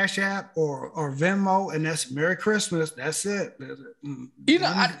called? Cash App or Venmo, and that's Merry Christmas. That's it. You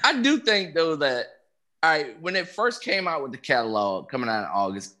know, I do think though that when it first came out with the catalog coming out in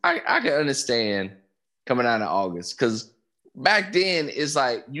August, I can understand coming out in August. Because back then, it's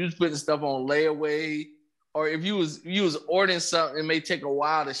like you was putting stuff on layaway, or if you was ordering something, it may take a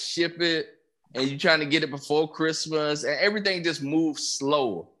while to ship it, and you trying to get it before Christmas, and everything just moves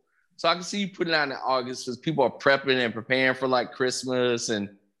slower. So I can see you putting it out in August because people are prepping and preparing for like Christmas and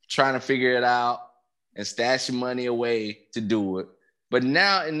trying to figure it out and stashing money away to do it. But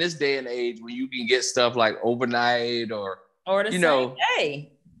now in this day and age, when you can get stuff like overnight or the same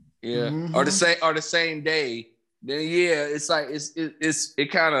day, or the same day, then it's like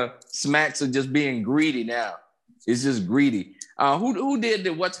it kind of smacks of just being greedy now. It's just greedy. Who did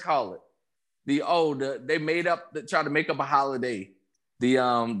the what's called it? They tried to make up a holiday. The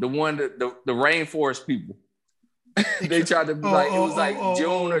rainforest people. They tried to it was like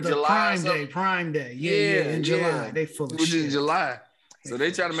June or July. Prime Day. Yeah, in July. They full of shit. It was in July. So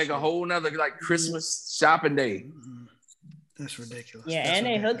they try to make a whole nother like Christmas shopping day. That's ridiculous. Yeah, and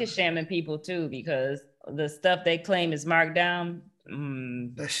they hook shamming people too because the stuff they claim is marked down.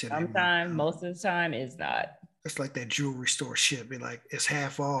 That shit. Sometimes, most of the time, it's not. It's like that jewelry store shit. Be like, it's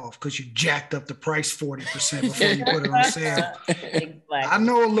half off because you jacked up the price 40% before you put it on sale. Exactly. I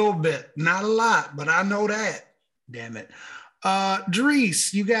know a little bit, not a lot, but I know that. Damn it.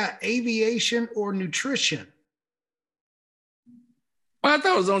 Dries, you got aviation or nutrition? Well, I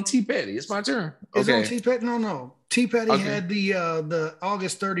thought it was on T Petty. It's my turn. It's on T Petty? No. T Petty had the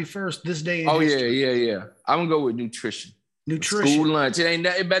August 31st, this day in history. Yeah. I'm gonna go with nutrition. School lunch.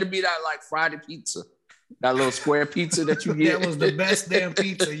 It better be that like Friday pizza. That little square pizza that you get. That was the best damn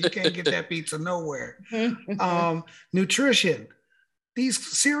pizza. You can't get that pizza nowhere. Nutrition.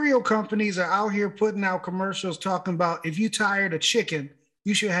 These cereal companies are out here putting out commercials talking about if you tired of chicken,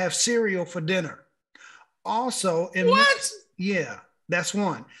 you should have cereal for dinner. Also, that's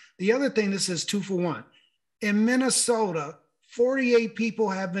one. The other thing, this is 2 for 1. In Minnesota, 48 people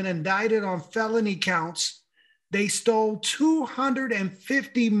have been indicted on felony counts. They stole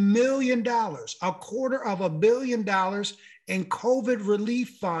 $250 million, $250 million in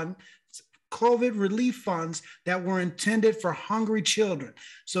COVID relief funds that were intended for hungry children.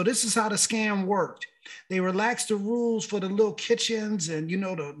 So this is how the scam worked. They relaxed the rules for the little kitchens and,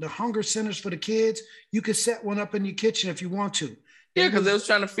 the hunger centers for the kids. You could set one up in your kitchen if you want to. Yeah, because they was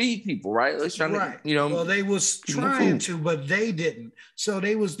trying to feed people, right? They was trying to, Well, they was trying to, but they didn't. So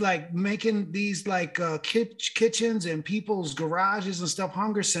they was like making these like kitchens and people's garages and stuff,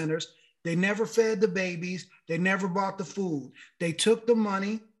 hunger centers. They never fed the babies. They never bought the food. They took the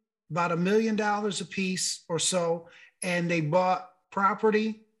money, about $1 million a piece or so, and they bought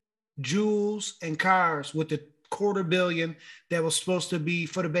property, jewels, and cars with the $250 million that was supposed to be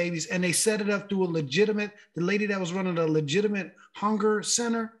for the babies. And they set it up through the lady that was running a legitimate hunger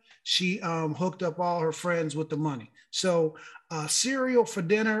center, she hooked up all her friends with the money. So cereal for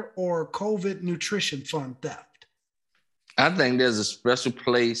dinner or COVID nutrition fund theft? I think there's a special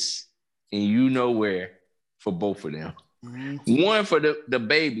place in where for both of them. Mm-hmm. One for the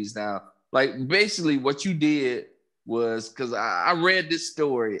babies now. Like basically what you did was, because I read this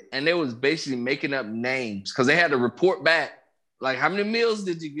story and they was basically making up names because they had to report back, like how many meals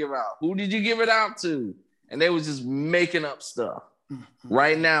did you give out? Who did you give it out to? And they was just making up stuff. Mm-hmm.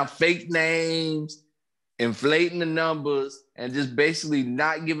 Right now, fake names, inflating the numbers, and just basically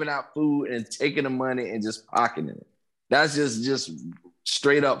not giving out food and taking the money and just pocketing it. That's just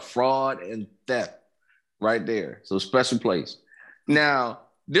straight up fraud and theft right there. So special place. Now,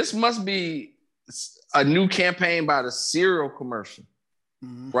 this must be a new campaign by the cereal commercial,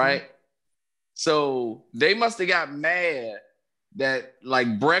 right? So they must have got mad that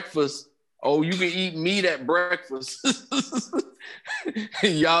like breakfast, you can eat meat at breakfast.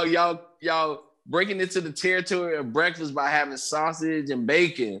 y'all breaking into the territory of breakfast by having sausage and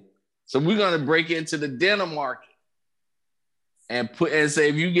bacon. So we're gonna break into the dinner market and say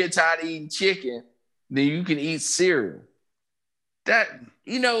if you get tired of eating chicken, then you can eat cereal. That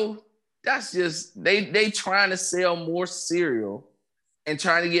that's just they trying to sell more cereal and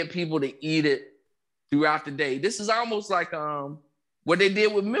trying to get people to eat it throughout the day. This is almost like what they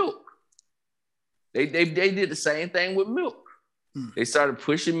did with milk. They did the same thing with milk. They started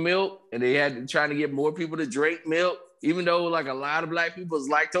pushing milk and they had trying to get more people to drink milk, even though like a lot of Black people is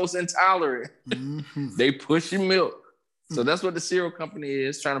lactose intolerant. They pushing milk. So that's what the cereal company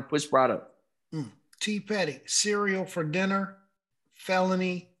is, trying to push product. T Petty, cereal for dinner,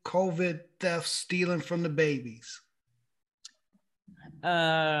 felony, COVID, theft, stealing from the babies.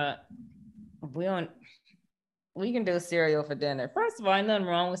 We can do cereal for dinner. First of all, ain't nothing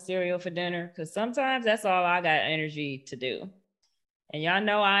wrong with cereal for dinner because sometimes that's all I got energy to do. And y'all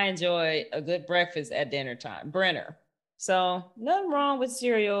know I enjoy a good breakfast at dinner time. Brenner. So nothing wrong with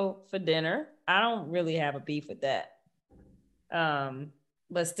cereal for dinner. I don't really have a beef with that.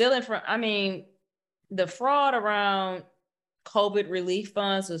 But still the fraud around COVID relief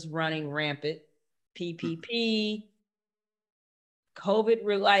funds was running rampant. PPP,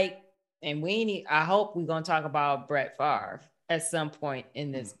 COVID, and I hope we're gonna talk about Brett Favre at some point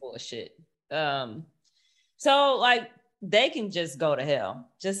in this bullshit. So like they can just go to hell.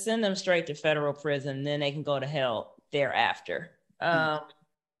 Just send them straight to federal prison, and then they can go to hell thereafter.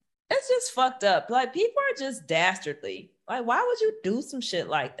 It's just fucked up. Like people are just dastardly. Like, why would you do some shit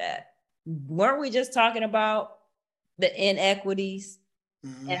like that? Weren't we just talking about the inequities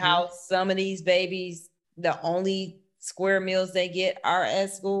and how some of these babies, the only square meals they get are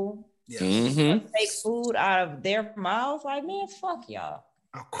at school? Yes. Take food out of their mouths. Like, man, fuck y'all.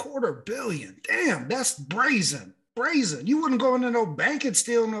 $250 million. Damn, that's brazen. You wouldn't go into no bank and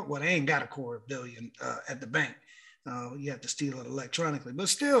steal no. Well, they ain't got $250 million at the bank. You have to steal it electronically, but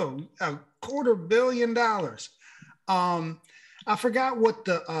still, $250 million. I forgot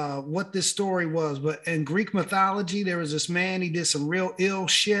what this story was, but in Greek mythology, there was this man. He did some real ill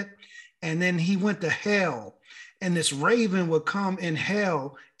shit, and then he went to hell. And this raven would come in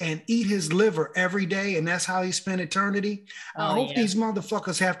hell and eat his liver every day, and that's how he spent eternity. I hope these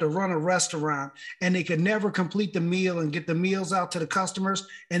motherfuckers have to run a restaurant and they can never complete the meal and get the meals out to the customers,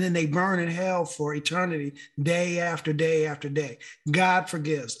 and then they burn in hell for eternity, day after day after day. God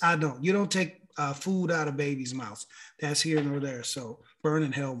forgives. I don't. You don't take food out of babies' mouths. That's here nor there. So burn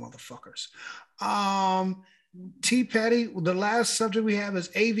in hell, motherfuckers. T. Petty, the last subject we have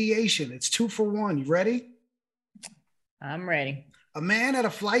is aviation. It's 2 for 1. You ready? I'm ready. A man at a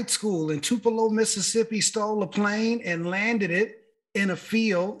flight school in Tupelo, Mississippi stole a plane and landed it in a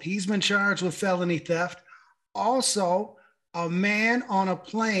field. He's been charged with felony theft. Also, a man on a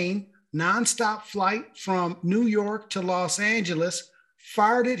plane, nonstop flight from New York to Los Angeles,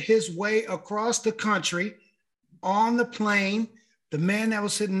 farted his way across the country on the plane. The man that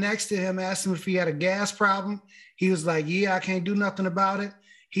was sitting next to him asked him if he had a gas problem. He was like, yeah, I can't do nothing about it.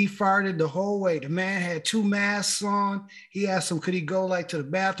 He farted the whole way. The man had 2 masks on. He asked him, could he go to the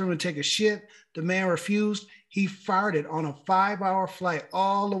bathroom and take a shit? The man refused. He farted on a 5-hour flight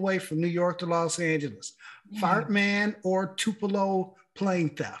all the way from New York to Los Angeles. Fart man or Tupelo plane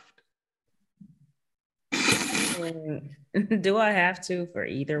theft? Do I have to for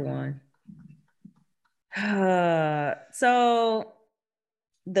either one? So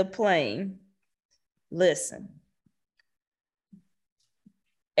the plane, listen.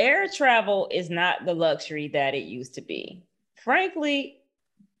 Air travel is not the luxury that it used to be. Frankly,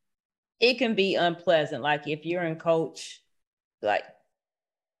 it can be unpleasant. Like if you're in coach,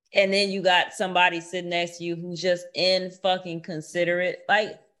 and then you got somebody sitting next to you who's just inconsiderate.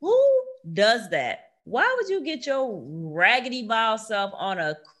 Like, who does that? Why would you get your raggedy ball self on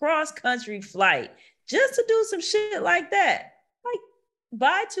a cross-country flight just to do some shit like that? Like,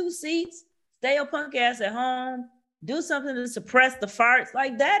 buy 2 seats, stay your punk ass at home, do something to suppress the farts.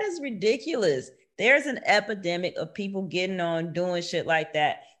 Like, that is ridiculous. There's an epidemic of people getting on, doing shit like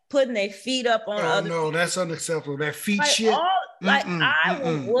that, putting their feet up on other people. That's unacceptable. That feet shit. I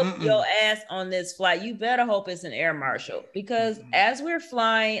will whoop your ass on this flight. You better hope it's an air marshal, because as we're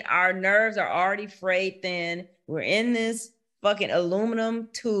flying, our nerves are already frayed thin. We're in this fucking aluminum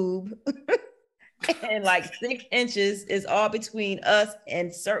tube and 6 inches is all between us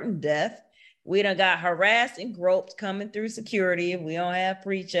and certain death. We done got harassed and groped coming through security. We don't have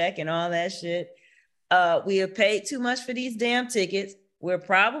pre-check and all that shit. We have paid too much for these damn tickets. We're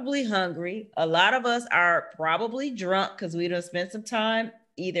probably hungry. A lot of us are probably drunk because we done spent some time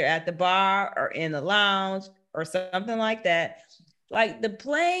either at the bar or in the lounge or something like that. Like, the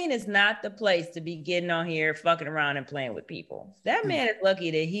plane is not the place to be getting on here, fucking around and playing with people. That man is lucky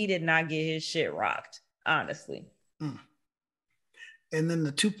that he did not get his shit rocked, honestly. And then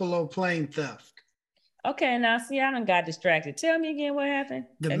the Tupelo plane theft. Okay, now see, I done got distracted. Tell me again what happened.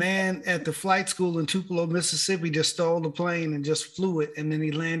 The man at the flight school in Tupelo, Mississippi, just stole the plane and just flew it, and then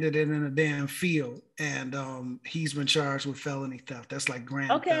he landed it in a damn field. And he's been charged with felony theft. That's like grand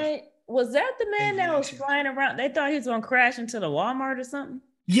theft. Okay, was that the man that was flying around? They thought he was gonna crash into the Walmart or something?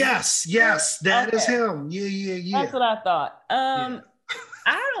 Yes, that is him. Yeah. That's what I thought.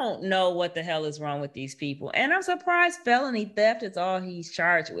 I don't know what the hell is wrong with these people. And I'm surprised felony theft is all he's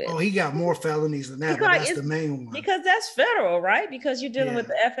charged with. Oh, he got more felonies than that, but that's the main one. Because that's federal, right? Because you're dealing with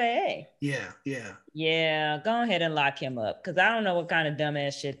the FAA. Yeah. Yeah, go ahead and lock him up, because I don't know what kind of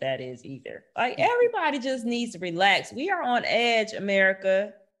dumbass shit that is either. Like, everybody just needs to relax. We are on edge,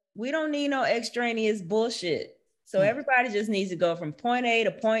 America. We don't need no extraneous bullshit. So everybody just needs to go from point A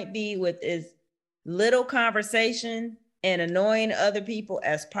to point B with as little conversation and annoying other people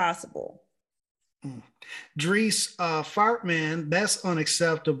as possible. Drees, fart man, that's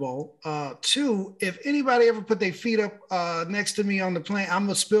unacceptable. 2, if anybody ever put their feet up next to me on the plane, I'm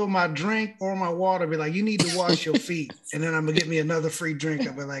gonna spill my drink or my water. Be like, you need to wash your feet, and then I'm gonna get me another free drink.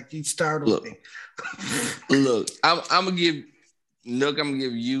 I'll be like, you startled me. Look, I'm gonna give Nook. I'm gonna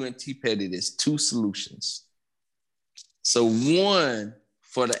give you and T Petty this 2 solutions. So 1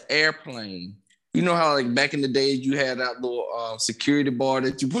 for the airplane. You know how like back in the days you had that little security bar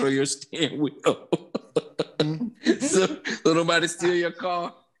that you put on your steering wheel, so nobody steal your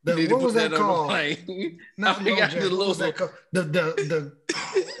car. What was that called? Not I forgot the little. What was that called? The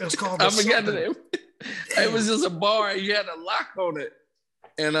it was called. I forgot the name. It was just a bar. You had a lock on it,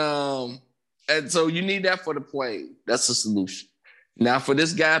 and so you need that for the plane. That's the solution. Now for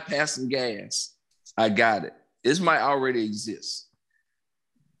this guy passing gas, I got it. This might already exist.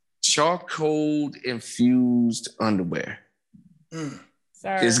 Charcoal infused underwear.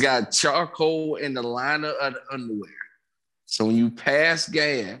 It's got charcoal in the liner of the underwear. So when you pass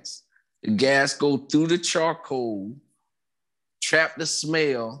gas, the gas go through the charcoal, trap the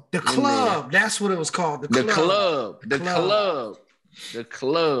smell. The club. That's what it was called. The club. You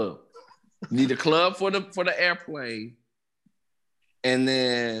need a club for the airplane. And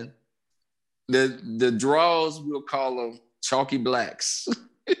then the drawers, we'll call them chalky blacks.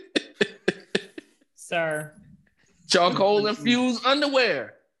 Sir. Charcoal infused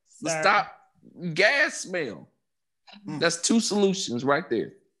underwear. Sir. Stop gas smell. That's 2 solutions right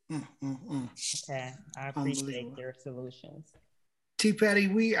there. Okay. I appreciate your solutions. T Petty,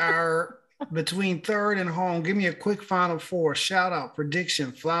 we are between third and home. Give me a quick final 4. Shout out,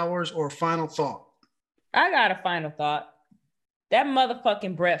 prediction, flowers, or final thought. I got a final thought. That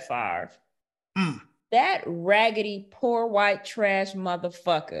motherfucking Brett Favre. That raggedy, poor white trash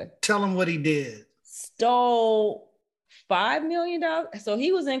motherfucker. Tell him what he did. Stole $5 million. So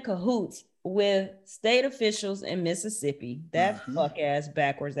he was in cahoots with state officials in Mississippi, that fuck ass,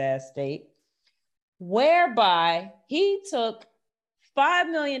 backwards ass state, whereby he took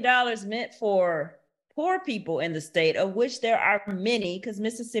 $5 million meant for poor people in the state, of which there are many, because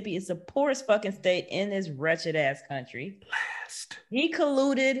Mississippi is the poorest fucking state in this wretched ass country. He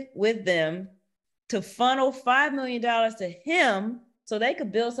colluded with them to funnel $5 million to him so they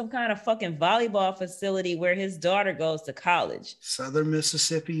could build some kind of fucking volleyball facility where his daughter goes to college. Southern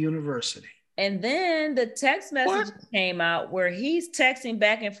Mississippi University. And then the text message came out where he's texting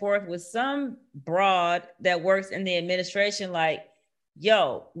back and forth with some broad that works in the administration like,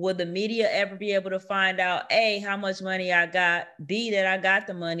 yo, will the media ever be able to find out, A, how much money I got, B, that I got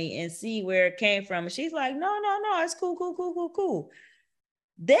the money, and C, where it came from? And she's like, no, it's cool.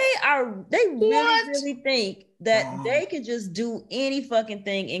 They really think that they can just do any fucking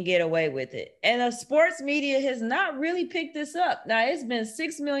thing and get away with it. And the sports media has not really picked this up. Now, it's been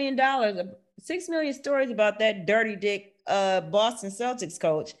 $6 million stories about that dirty dick Boston Celtics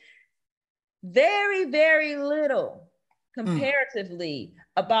coach. Very, very little comparatively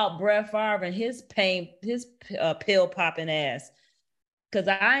about Brett Favre and his pill popping ass. Because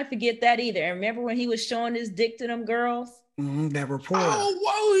I ain't forget that either. And remember when he was showing his dick to them girls? That report. Oh,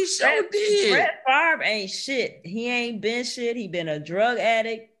 whoa, he sure did. Brett Favre ain't shit. He ain't been shit. He been a drug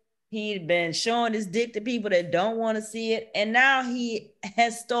addict. He'd been showing his dick to people that don't want to see it. And now he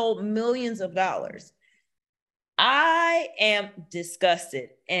has stole millions of dollars. I am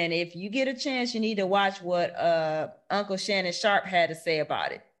disgusted. And if you get a chance, you need to watch what Uncle Shannon Sharp had to say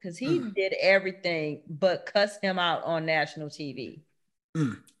about it. Because he did everything but cuss him out on national TV.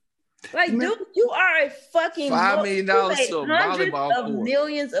 Like, dude, you are a fucking $5 million to a volleyball of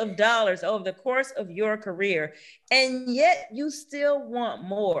millions of dollars over the course of your career, and yet you still want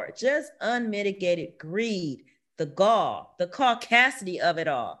more. Just unmitigated greed, the gall, the caucasity of it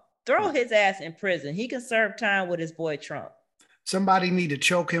all. Throw his ass in prison. He can serve time with his boy Trump. Somebody need to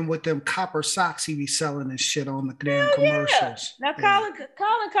choke him with them copper socks he be selling and shit on the damn commercials. Now, Colin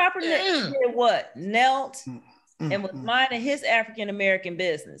Kaepernick did what? Knelt and was minding his African-American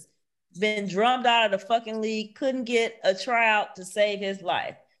business. Been drummed out of the fucking league, couldn't get a tryout to save his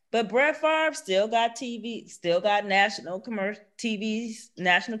life. But Brett Favre still got TV, still got national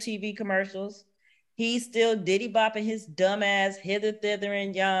TV commercials. He's still diddy bopping his dumb ass hither, thither,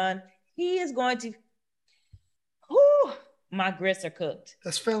 and yon. He is going to, my grits are cooked.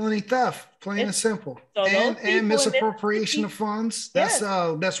 That's felony theft, plain and simple. So and misappropriation of funds.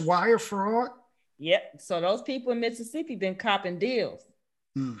 That's wire fraud. Yep. So those people in Mississippi been copping deals.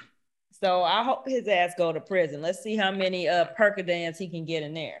 So I hope his ass go to prison. Let's see how many Percodans he can get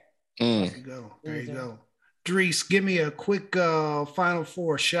in there. There you go. Drees, give me a quick final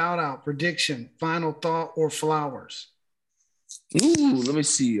 4 shout out, prediction, final thought, or flowers. Ooh, let me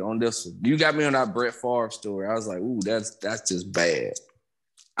see on this one. You got me on that Brett Favre story. I was like, ooh, that's just bad.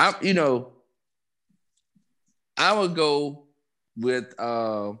 I would go with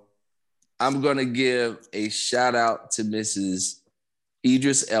I'm gonna give a shout out to Mrs.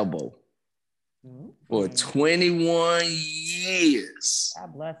 Idris Elba for 21 years.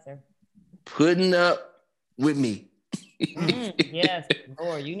 God bless her. Putting up with me. Yes,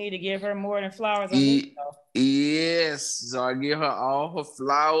 Lord, you need to give her more than flowers on this show. Yes, so I give her all her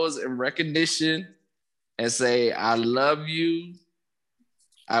flowers and recognition and say, I love you.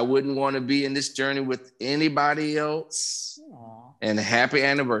 I wouldn't want to be in this journey with anybody else. Aww. And happy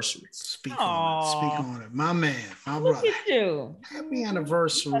anniversary. Speak on it. My man, my brother. Look at you. Happy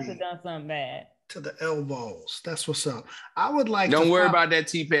anniversary. Must have done something bad. To the elbows. That's what's up. I would like Don't worry about that,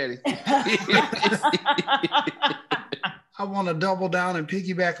 T. Petty. I want to double down and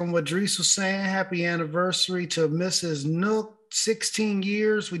piggyback on what Dries was saying. Happy anniversary to Mrs. Nook. 16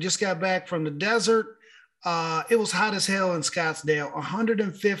 years. We just got back from the desert. It was hot as hell in Scottsdale.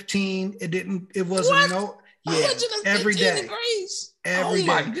 115. It wasn't every day. Degrees. Every day.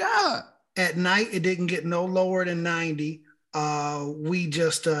 My God. At night, it didn't get no lower than 90. We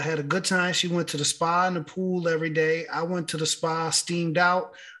just had a good time. She went to the spa and the pool every day. I went to the spa, steamed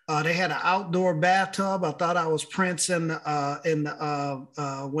out. They had an outdoor bathtub. I thought I was Prince in the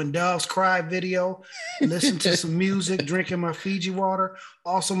When Doves Cry video. Listened to some music, drinking my Fiji water.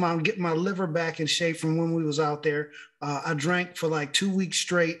 Also, I'm getting my liver back in shape from when we was out there. I drank for like 2 weeks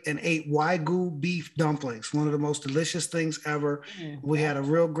straight and ate Wagyu beef dumplings. One of the most delicious things ever. We had a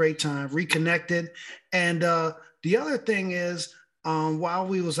real great time, reconnected. And the other thing is, while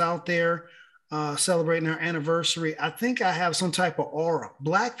we was out there, celebrating our anniversary, I think I have some type of aura.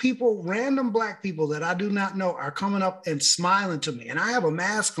 Black people, random Black people that I do not know are coming up and smiling to me. And I have a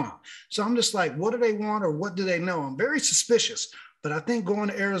mask on. So I'm just like, what do they want or what do they know? I'm very suspicious. But I think going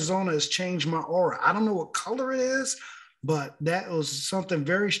to Arizona has changed my aura. I don't know what color it is, but that was something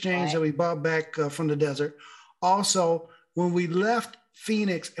very strange that we brought back from the desert. Also, when we left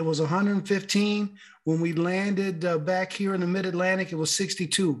Phoenix, it was 115. When we landed back here in the mid-Atlantic, it was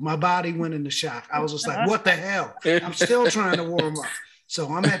 62. My body went into shock. I was just like, what the hell? I'm still trying to warm up. So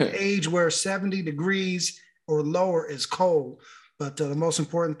I'm at the age where 70 degrees or lower is cold. But the most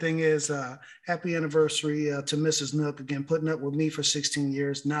important thing is happy anniversary to Mrs. Nook. Again, putting up with me for 16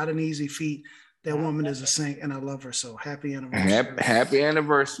 years. Not an easy feat. That woman is a saint, and I love her. So happy anniversary. Happy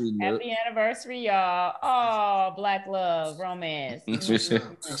anniversary, Nook. Happy anniversary, y'all. Oh, Black love, romance. That's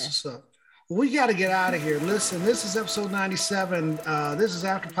what's up. We got to get out of here. Listen, this is episode 97. This is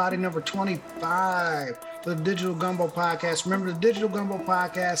After Poddy number 25 for the Digital Gumbo Podcast. Remember, the Digital Gumbo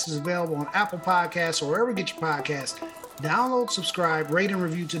Podcast is available on Apple Podcasts or wherever you get your podcast. Download, subscribe, rate, and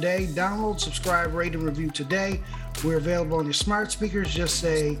review today. Download, subscribe, rate, and review today. We're available on your smart speakers. Just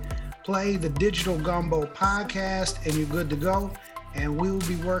say, play the Digital Gumbo Podcast, and you're good to go. And we will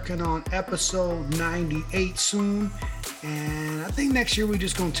be working on episode 98 soon. And I think next year we're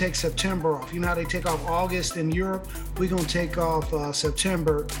just going to take September off. You know how they take off August in Europe? We're going to take off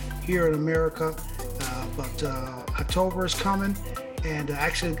September here in America. But October is coming. And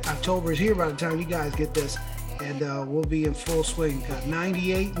actually, October is here by the time you guys get this. And we'll be in full swing. Got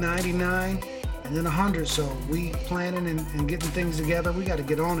 98, 99, and then 100. So we planning and getting things together. We got to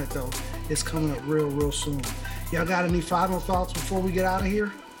get on it, though. It's coming up real, real soon. Y'all got any final thoughts before we get out of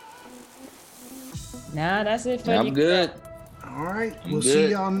here? Nah, that's it for you. I'm good. All right. We'll see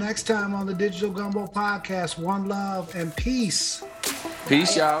y'all next time on the Digital Gumbo Podcast. One love and peace.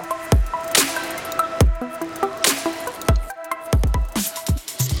 Peace, y'all.